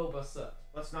for Wilbur Soot.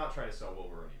 Let's not try to sell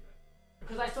Wilbur on eBay.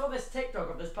 Because I saw this TikTok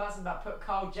of this person that put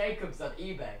Carl Jacobs on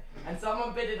eBay, and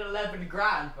someone bidded 11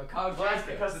 grand for Carl Well, that's Jacobs.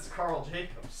 because it's Carl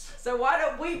Jacobs. So why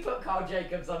don't we put Carl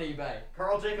Jacobs on eBay?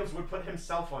 Carl Jacobs would put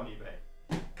himself on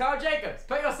eBay. Carl Jacobs,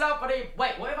 put yourself on eBay.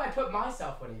 Wait, what if I put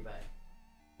myself on eBay?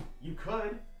 You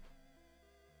could.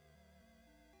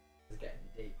 It's getting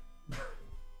deep.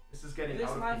 This is getting Is this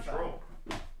out my of control.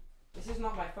 This is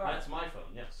not my phone. That's my phone.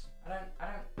 Yes. I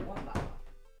don't want that one.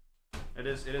 It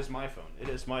is my phone. It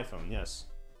is my phone, yes.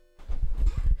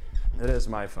 It is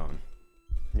my phone.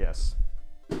 Yes.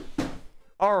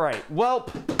 All right. Well,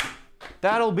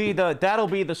 that'll be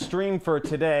the stream for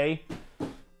today.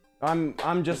 I'm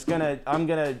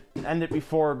gonna end it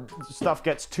before stuff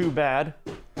gets too bad.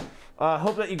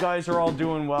 Hope that you guys are all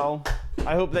doing well.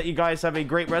 I hope that you guys have a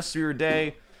great rest of your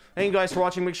day. Thank you guys for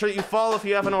watching. Make sure that you follow if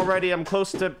you haven't already. I'm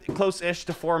close-ish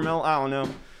to 4 mil. I don't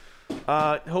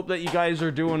know. Hope that you guys are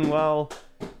doing well.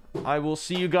 I will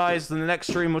see you guys in the next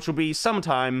stream, which will be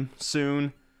sometime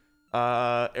soon.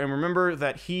 And remember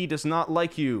that he does not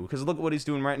like you, because look at what he's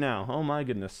doing right now. Oh my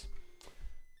goodness.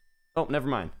 Oh, never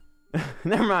mind.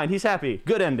 Never mind. He's happy.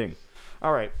 Good ending.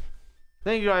 All right.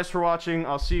 Thank you guys for watching.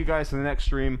 I'll see you guys in the next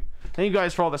stream. Thank you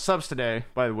guys for all the subs today,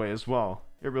 by the way, as well.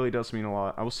 It really does mean a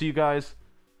lot. I will see you guys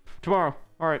tomorrow.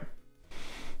 All right.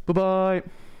 Bye-bye.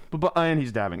 Bye-bye. And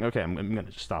he's dabbing. Okay, I'm going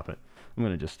to just stop it. I'm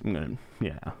going to,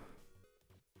 yeah.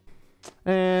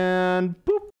 And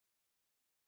boop.